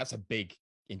 you're like, that's a big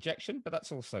injection, but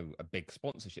that's also a big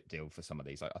sponsorship deal for some of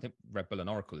these. Like, I think Red Bull and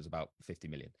Oracle is about 50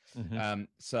 million. Mm-hmm.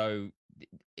 So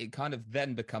it kind of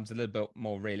then becomes a little bit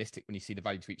more realistic when you see the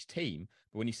value to each team.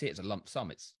 But when you see it as a lump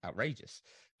sum, it's outrageous.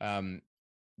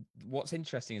 What's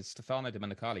interesting is Stefano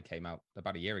Domenicali came out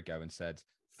about a year ago and said,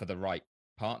 for the right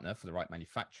partner, for the right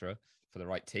manufacturer, for the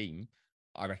right team,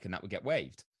 I reckon that would get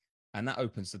waived. And that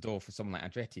opens the door for someone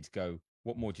like Andretti to go,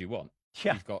 what more do you want?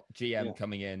 Yeah. You've got GM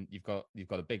coming in. You've got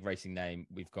a big racing name.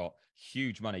 We've got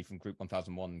huge money from Group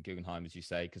 1001 and Guggenheim, as you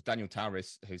say, because Daniel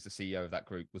Tauris, who's the CEO of that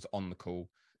group, was on the call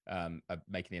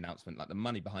making the announcement. Like, the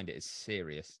money behind it is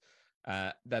serious.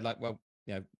 They're like, well,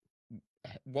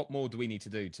 what more do we need to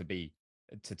do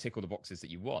to tickle the boxes that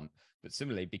you want? But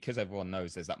similarly, because everyone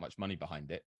knows there's that much money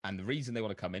behind it, and the reason they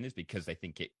want to come in is because they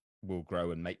think it will grow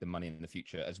and make them money in the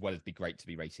future, as well as be great to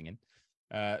be racing in.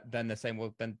 Then they're saying,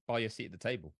 well, then buy your seat at the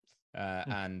table.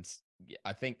 And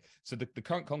I think so. The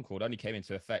current Concord only came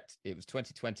into effect. It was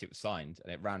 2020. It was signed,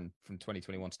 and it ran from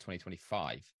 2021 to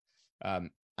 2025.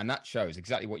 And that shows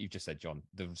exactly what you've just said, John.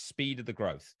 The speed of the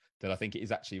growth. That I think it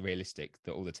is actually realistic.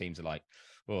 That all the teams are like,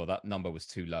 oh, that number was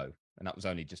too low, and that was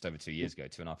only just over 2 years ago,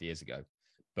 2.5 years ago.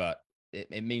 But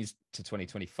it means to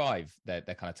 2025 they're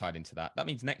kind of tied into that. That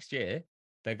means next year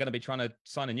they're going to be trying to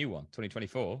sign a new one,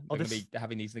 2024. They're going to be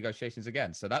having these negotiations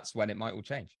again. So that's when it might all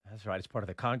change. That's right. It's part of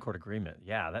the Concord Agreement.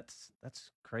 Yeah, that's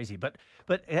crazy. But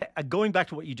going back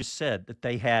to what you just said, that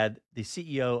they had the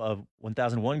CEO of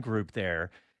 1001 Group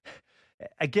there.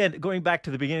 Again, going back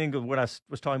to the beginning of what I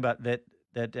was talking about, that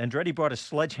Andretti brought a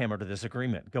sledgehammer to this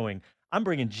agreement, going, I'm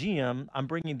bringing GM, I'm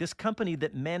bringing this company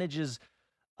that manages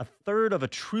 $1/3 of $1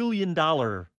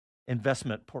 trillion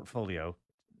investment portfolio.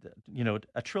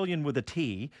 $1 trillion with a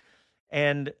T,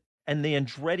 and the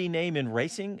Andretti name in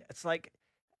racing. It's like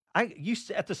you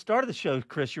at the start of the show,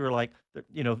 Chris, you were like,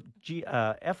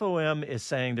 FOM is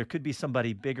saying there could be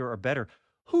somebody bigger or better.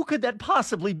 Who could that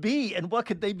possibly be, and what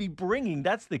could they be bringing?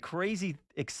 That's the crazy,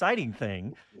 exciting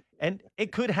thing, and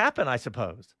it could happen, I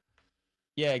suppose.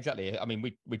 Yeah, exactly. I mean,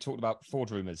 we talked about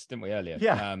Ford rumors, didn't we, earlier?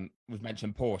 Yeah. We've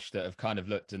mentioned Porsche that have kind of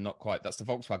looked and not quite. That's the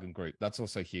Volkswagen Group. That's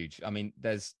also huge. I mean,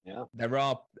 there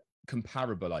are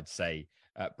comparable, I'd say,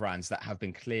 brands that have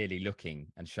been clearly looking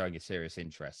and showing a serious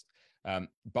interest.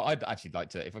 But I'd actually like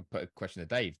to, if I put a question to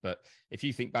Dave, but if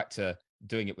you think back to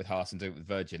doing it with Haas and doing it with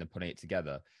Virgin and putting it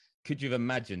together, could you have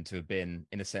imagined to have been,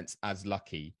 in a sense, as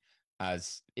lucky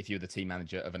as if you're the team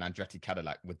manager of an Andretti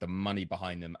Cadillac with the money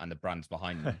behind them and the brands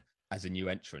behind them as a new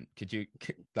entrant? Could you,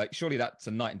 like, surely that's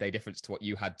a night and day difference to what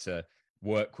you had to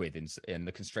work with in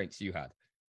the constraints you had?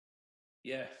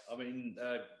 Yeah, I mean,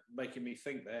 making me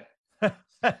think there.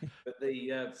 But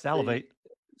salivate.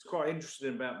 It's quite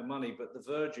interesting about the money, but the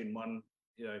Virgin one,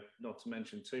 you know, not to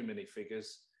mention too many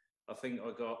figures, I think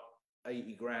I got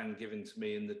 80 grand given to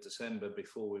me in the December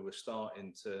before we were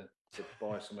starting to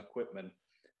buy some equipment.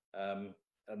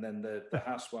 And then the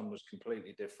Haas one was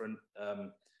completely different.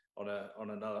 On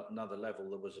another level,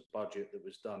 there was a budget that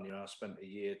was done. You know, I spent a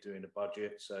year doing a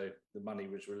budget, so the money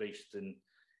was released in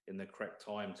the correct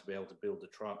time to be able to build the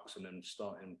trucks and then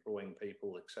start employing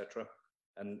people, etc.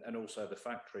 And also the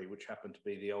factory, which happened to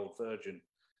be the old Virgin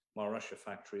Marussia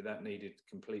factory, that needed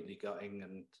completely gutting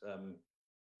and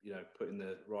you know, putting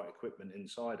the right equipment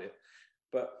inside it.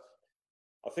 But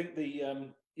I think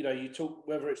you know, you talk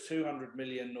whether it's 200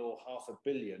 million or 500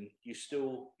 million, you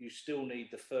still need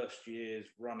the first year's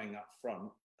running up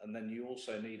front, and then you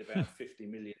also need about 50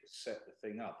 million to set the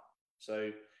thing up.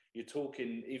 So you're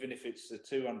talking, even if it's the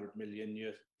 200 million,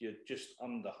 you're just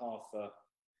under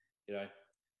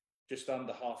just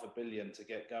under 500 million to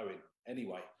get going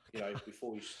anyway, you know,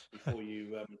 before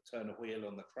you turn a wheel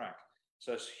on the track.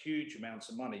 So it's huge amounts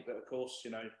of money, but of course, you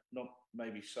know, not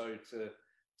maybe so to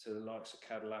the likes of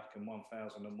Cadillac and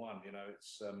 1001. You know,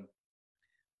 it's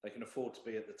they can afford to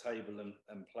be at the table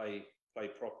and play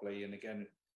properly. And again,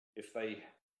 if they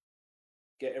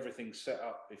get everything set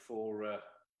up before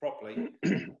properly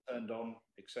turned on,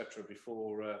 etc.,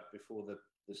 before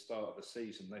the start of the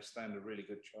season, they stand a really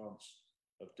good chance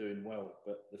of doing well.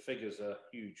 But the figures are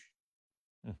huge.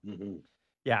 Mm-hmm.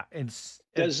 Yeah.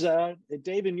 Does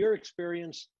Dave, in your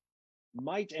experience,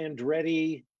 might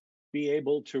Andretti be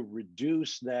able to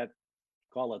reduce that,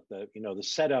 call it the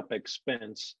setup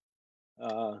expense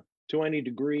to any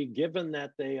degree, given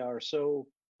that they are so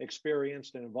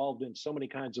experienced and involved in so many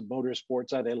kinds of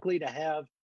motorsports? Are they likely to have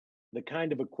the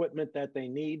kind of equipment that they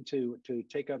need to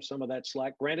take up some of that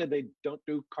slack? Granted, they don't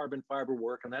do carbon fiber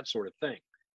work and that sort of thing,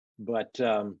 but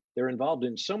they're involved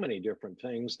in so many different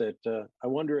things that I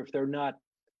wonder if they're not,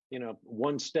 you know,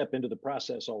 one step into the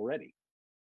process already.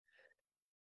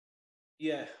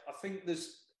 Yeah, I think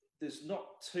there's not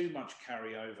too much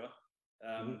carryover,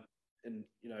 and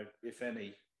you know, if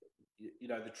any, you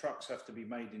know, the trucks have to be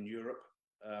made in Europe,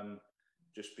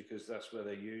 just because that's where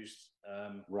they're used.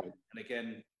 Right. And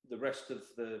again, the rest of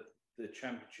the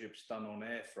championship's done on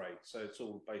air freight, so it's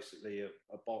all basically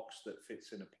a box that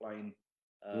fits in a plane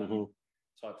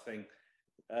type thing.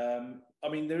 I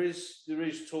mean, there is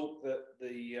talk that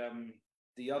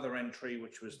the other entry,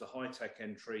 which was the high-tech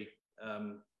entry,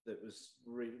 that was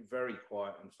very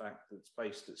quiet, in fact, that's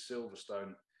based at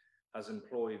Silverstone, has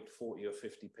employed 40 or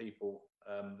 50 people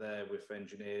there, with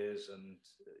engineers and,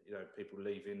 you know, people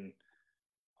leaving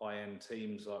high-end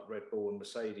teams like Red Bull and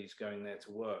Mercedes going there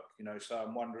to work, you know. So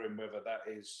I'm wondering whether that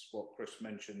is what Chris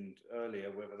mentioned earlier,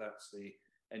 whether that's the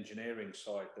engineering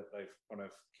side that they've kind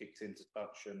of kicked into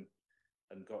touch and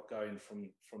got going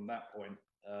from that point.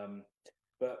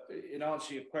 But in answer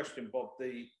to your question, Bob,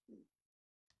 the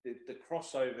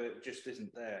crossover just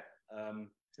isn't there.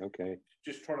 Okay.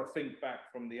 Just trying to think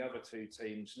back from the other two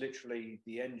teams, literally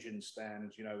the engine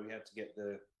stand, you know, we had to get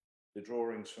the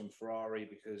drawings from Ferrari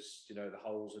because, you know, the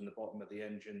holes in the bottom of the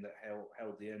engine that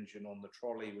held the engine on the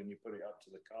trolley when you put it up to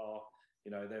the car,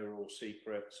 you know, they were all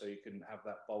secret, so you couldn't have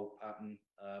that bolt pattern.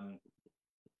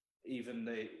 Even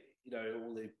the, you know,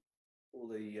 all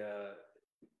the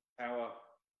power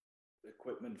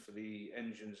equipment for the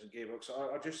engines and gearbox.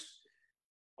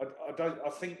 I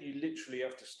think you literally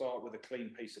have to start with a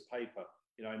clean piece of paper.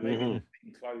 You know, maybe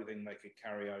in clothing they could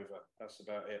carry over. That's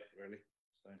about it, really.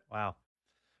 So. Wow.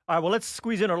 All right, well, let's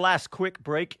squeeze in our last quick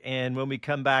break, and when we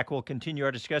come back, we'll continue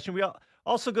our discussion. We are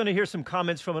also going to hear some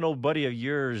comments from an old buddy of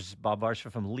yours, Bob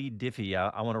Varsha from Lee Diffie.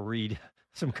 I want to read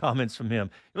some comments from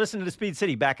him. You're listening to Speed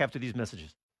City. Back after these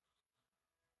messages.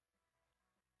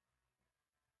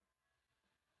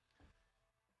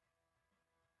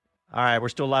 All right, we're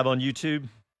still live on YouTube.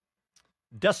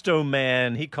 Dusto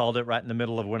Man, he called it right in the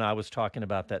middle of when I was talking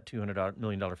about that $200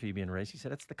 million Fabian race. He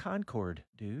said, "It's the Concorde,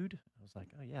 dude." I was like,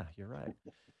 "Oh, yeah, you're right."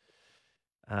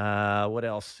 What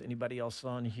else? Anybody else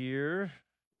on here?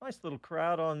 Nice little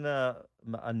crowd on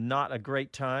not a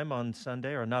great time on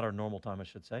Sunday, or not our normal time, I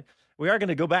should say. We are going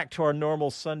to go back to our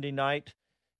normal Sunday night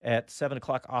at 7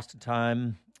 o'clock Austin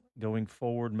time going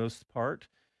forward most part.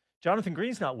 Jonathan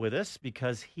Green's not with us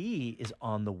because he is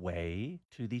on the way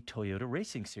to the Toyota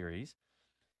Racing Series.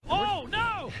 Oh,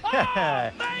 no!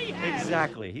 Oh, mayhem!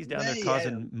 Exactly. He's down there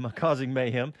causing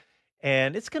mayhem.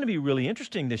 And it's going to be really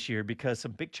interesting this year because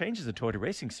some big changes in Toyota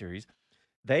Racing Series.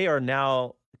 They are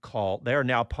now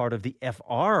part of the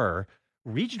FR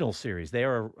Regional Series. They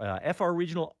are FR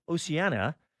Regional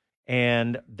Oceania,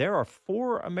 and there are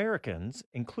 4 Americans,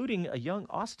 including a young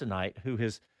Austinite who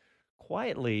has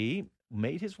quietly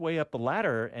made his way up the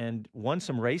ladder and won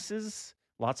some races,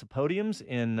 lots of podiums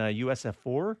in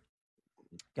USF4. A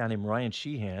guy named Ryan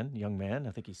Sheehan, young man.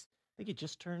 I think he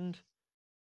just turned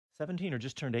 17 or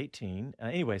just turned 18.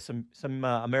 Anyway, some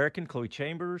American, Chloe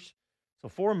Chambers. So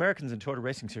 4 Americans in Toyota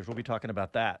Racing Series. We'll be talking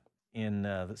about that in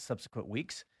the subsequent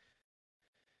weeks.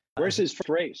 Where's his first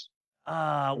race?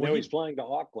 I know he's flying to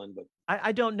Auckland, but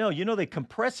I don't know. They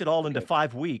compress it all into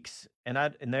 5 weeks,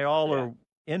 and they all are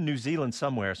in New Zealand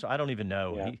somewhere. So I don't even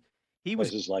know. Yeah. He was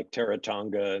places like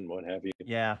Taratanga and what have you.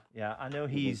 Yeah. I know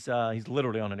he's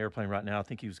literally on an airplane right now. I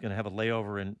think he was going to have a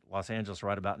layover in Los Angeles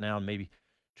right about now, and maybe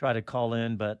try to call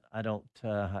in, but I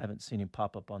haven't seen him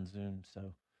pop up on Zoom.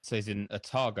 So he's in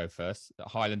Otago first at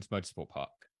Highlands Motorsport Park.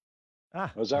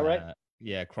 Was that right?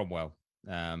 Yeah, Cromwell.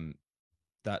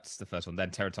 That's the first one. Then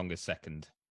Taratonga's second.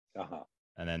 Uh-huh.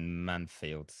 And then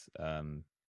Manfield,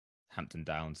 Hampton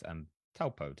Downs, and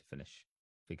Taupo to finish.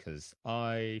 Because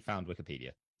I found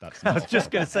Wikipedia. That's I was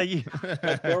just going to say you.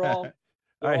 They're all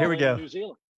right, here we go. New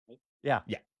Zealand. Yeah.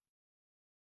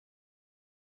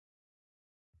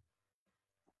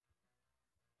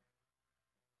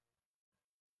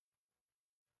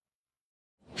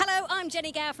 Hello, I'm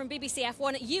Jenny Gow from BBC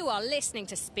F1. You are listening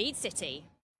to Speed City.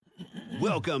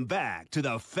 Welcome back to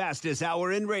the fastest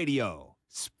hour in radio,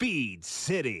 Speed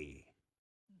City.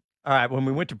 All right, when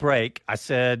we went to break, I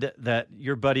said that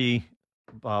your buddy,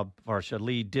 Bob Varsha,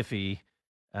 Lee Diffie,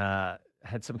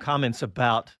 had some comments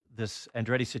about this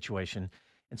Andretti situation.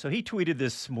 And so he tweeted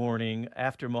this morning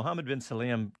after Mohammed bin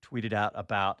Salim tweeted out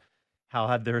about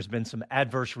how there's been some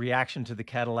adverse reaction to the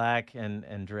Cadillac and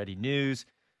Andretti news.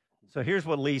 So here's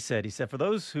what Lee said. He said, for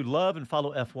those who love and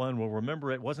follow F1 will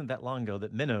remember it wasn't that long ago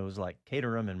that minnows like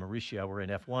Caterham and Mauricio were in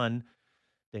F1,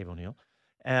 Dave O'Neill.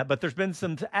 But there's been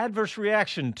some adverse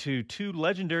reaction to 2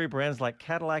 legendary brands like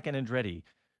Cadillac and Andretti.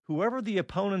 Whoever the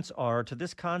opponents are to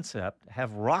this concept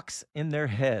have rocks in their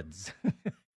heads.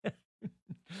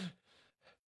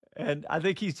 And I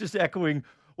think he's just echoing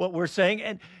what we're saying.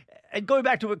 And going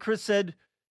back to what Chris said,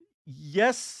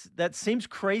 yes, that seems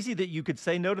crazy that you could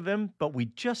say no to them, but we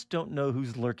just don't know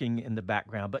who's lurking in the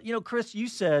background. But, Chris,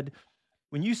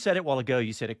 when you said it a while ago,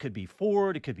 you said it could be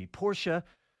Ford, it could be Porsche,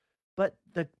 but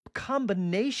the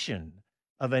combination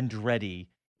of Andretti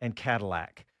and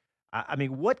Cadillac, I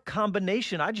mean, what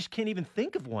combination? I just can't even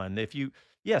think of one.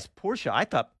 Yes, Porsche,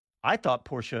 I thought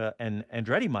Porsche and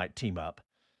Andretti might team up,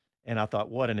 and I thought,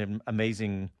 what an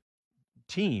amazing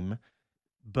team,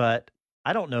 but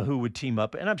I don't know who would team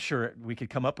up, and I'm sure we could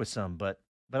come up with some, but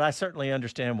I certainly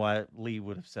understand why Lee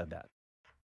would have said that.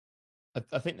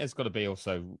 I think there's got to be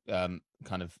also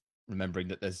kind of remembering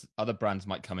that there's other brands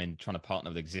might come in trying to partner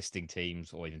with existing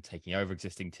teams or even taking over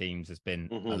existing teams. There's been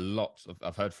a lot of,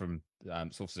 I've heard from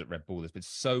sources at Red Bull, there's been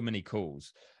so many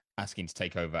calls asking to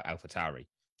take over AlphaTauri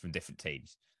from different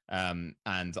teams. And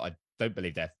I don't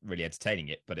believe they're really entertaining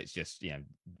it, but it's just,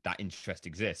 that interest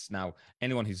exists. Now,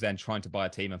 anyone who's then trying to buy a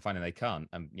team and finding they can't,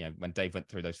 and when Dave went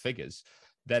through those figures,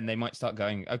 then they might start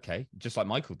going, okay, just like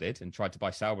Michael did and tried to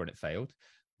buy Sauber and it failed.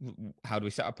 How do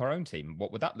we set up our own team?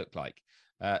 What would that look like?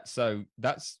 So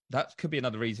that could be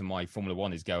another reason why Formula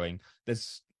One is going.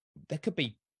 There could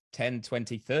be 10,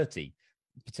 20, 30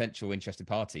 potential interested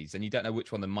parties, and you don't know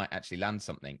which one of them might actually land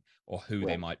something or who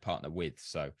they might partner with.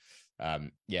 So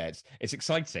it's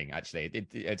exciting actually.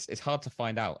 It's hard to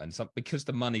find out, and because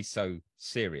the money's so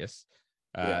serious,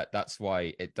 that's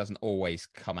why it doesn't always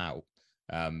come out.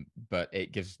 But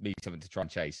it gives me something to try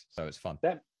and chase, so it's fun.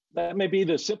 That may be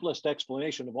the simplest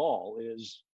explanation of all.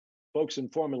 Is folks in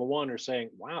Formula One are saying,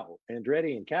 "Wow,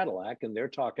 Andretti and Cadillac," and they're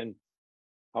talking,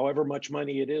 however much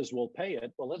money it is, we'll pay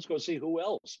it. Well, let's go see who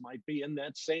else might be in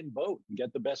that same boat and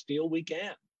get the best deal we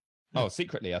can. Oh,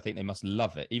 secretly, I think they must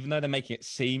love it, even though they're making it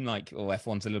seem like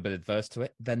F1's a little bit adverse to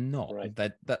it. They're not. Right.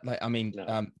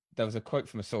 No. There was a quote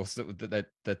from a source that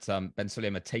Ben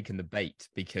Sulayem had taken the bait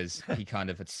because he kind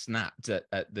of had snapped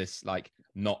at this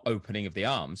not opening of the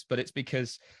arms. But it's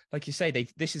because, like you say,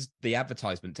 this is the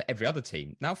advertisement to every other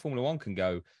team. Now Formula One can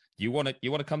go, you want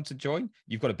to come to join?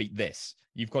 You've got to beat this.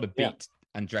 You've got to beat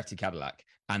Andretti Cadillac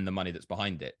and the money that's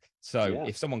behind it. So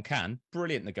if someone can,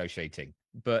 brilliant negotiating.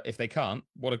 But if they can't,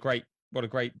 what a great what a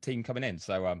great team coming in.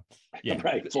 So yeah,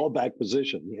 Right, fallback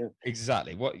position. Yeah,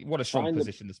 exactly. What a strong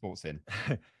position the sport's in.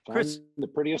 Chris, the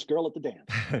prettiest girl at the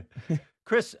dance.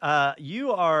 Chris,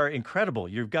 you are incredible.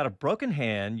 You've got a broken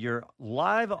hand. You're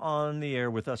live on the air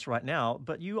with us right now,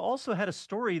 but you also had a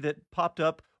story that popped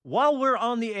up while we're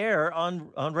on the air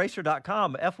on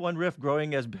Racer.com. F1 riff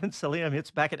growing as Ben Sulayem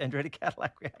hits back at Andretti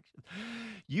Cadillac reaction.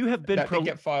 You have been... That did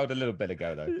get filed a little bit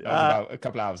ago, though. That was about a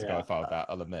couple of hours ago I filed that,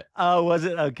 I'll admit. Oh, was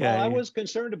it? Okay. Well, I was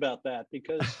concerned about that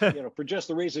because, for just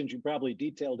the reasons you probably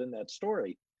detailed in that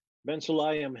story, Ben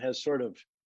Sulayem has sort of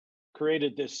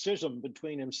created this schism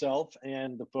between himself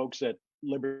and the folks at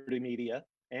Liberty Media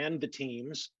and the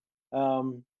teams.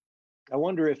 I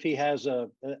wonder if he has an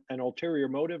ulterior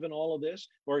motive in all of this,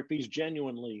 or if he's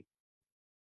genuinely,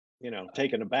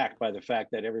 taken aback by the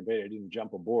fact that everybody didn't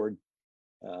jump aboard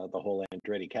the whole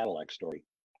Andretti Cadillac story.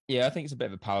 Yeah, I think it's a bit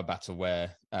of a power battle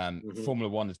where Formula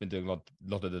One has been doing a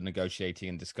lot of the negotiating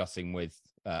and discussing with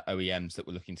OEMs that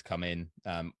were looking to come in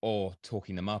or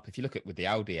talking them up. If you look at with the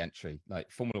Audi entry, like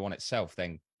Formula One itself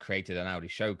then created an Audi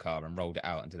show car and rolled it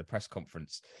out and did a press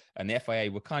conference. And the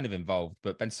FIA were kind of involved,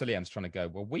 but Ben Sulayem's trying to go,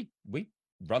 well, we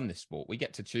run this sport. We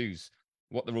get to choose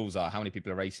what the rules are, how many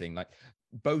people are racing. Like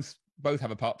both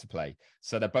have a part to play.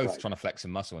 So they're both trying to flex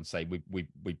some muscle and say we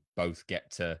both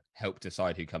get to help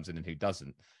decide who comes in and who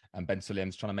doesn't. And Ben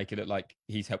Sulayem's trying to make it look like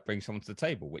he's helped bring someone to the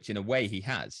table, which in a way he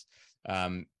has.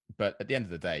 But at the end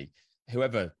of the day,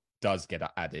 whoever does get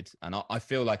added, and I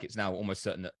feel like it's now almost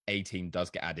certain that a team does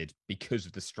get added because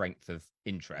of the strength of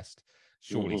interest.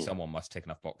 Surely someone must tick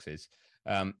enough boxes.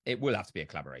 It will have to be a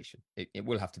collaboration. It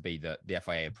will have to be that the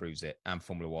FIA approves it and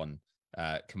Formula One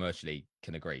commercially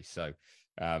can agree. So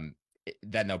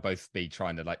then they'll both be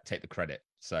trying to take the credit.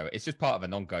 So it's just part of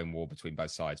an ongoing war between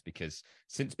both sides, because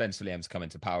since Ben Sulayem's come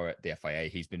into power at the FIA,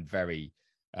 he's been very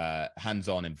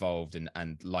hands-on, involved,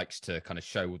 and likes to kind of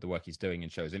show the work he's doing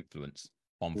and show his influence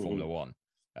on Formula One.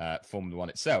 Formula One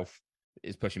itself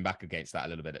is pushing back against that a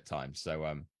little bit at times. So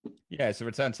yeah, it's a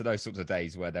return to those sorts of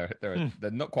days where they're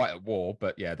not quite at war,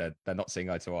 but yeah, they're not seeing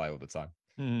eye to eye all the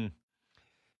time.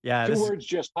 Yeah, two words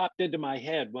just popped into my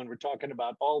head when we're talking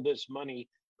about all this money,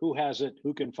 who has it,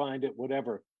 who can find it,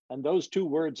 whatever. And those two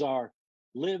words are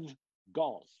live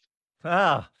golf.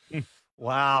 Ah,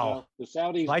 wow. The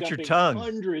Saudis Bite your dumping tongue.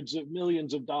 hundreds of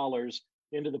millions of dollars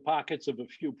into the pockets of a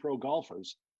few pro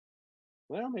golfers.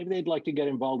 Well, maybe they'd like to get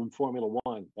involved in Formula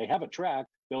One. They have a track.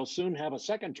 They'll soon have a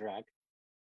second track.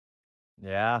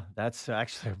 Yeah, that's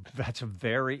a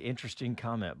very interesting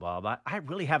comment, Bob. I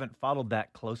really haven't followed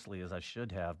that closely as I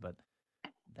should have, but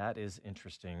that is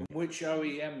interesting. Which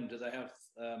OEM do they have,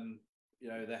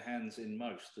 their hands in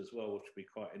most as well, which would be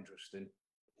quite interesting.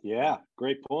 Yeah,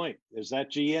 great point. Is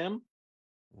that GM?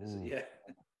 Yeah.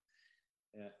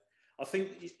 Yeah. I think,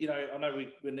 I know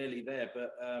we're nearly there,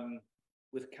 but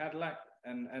with Cadillac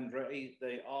and Andretti,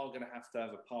 they are going to have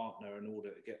a partner in order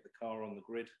to get the car on the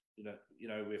grid.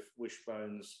 With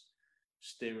wishbones,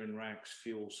 steering racks,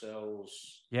 fuel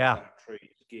cells,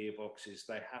 batteries, gearboxes,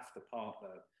 they have to partner.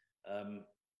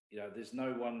 There's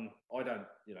no one,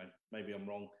 maybe I'm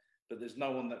wrong, but there's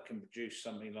no one that can produce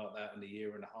something like that in a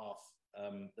year and a half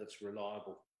that's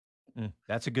reliable.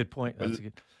 That's a good point.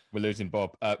 We're losing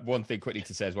Bob. One thing quickly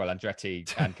to say as well,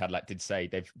 Andretti and Cadillac did say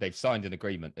they've signed an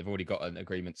agreement. They've already got an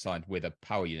agreement signed with a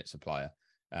power unit supplier,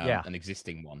 an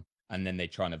existing one, and then they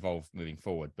try and evolve moving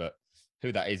forward. But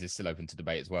who that is still open to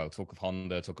debate as well. Talk of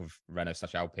Honda, talk of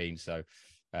Renault/Alpine. So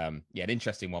an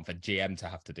interesting one for GM to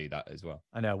have to do that as well.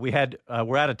 I know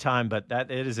we're out of time, but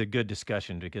it is a good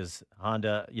discussion because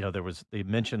Honda, they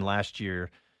mentioned last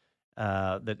year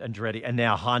that Andretti, and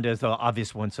now Honda is the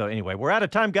obvious one. So anyway, we're out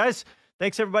of time, guys.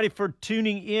 Thanks everybody for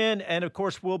tuning in. And of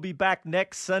course, we'll be back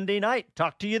next Sunday night.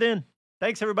 Talk to you then.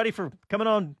 Thanks everybody for coming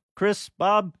on. Chris,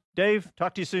 Bob, Dave,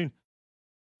 talk to you soon.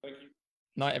 Thank you.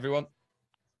 Night, everyone.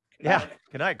 Yeah.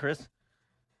 Good night, Chris.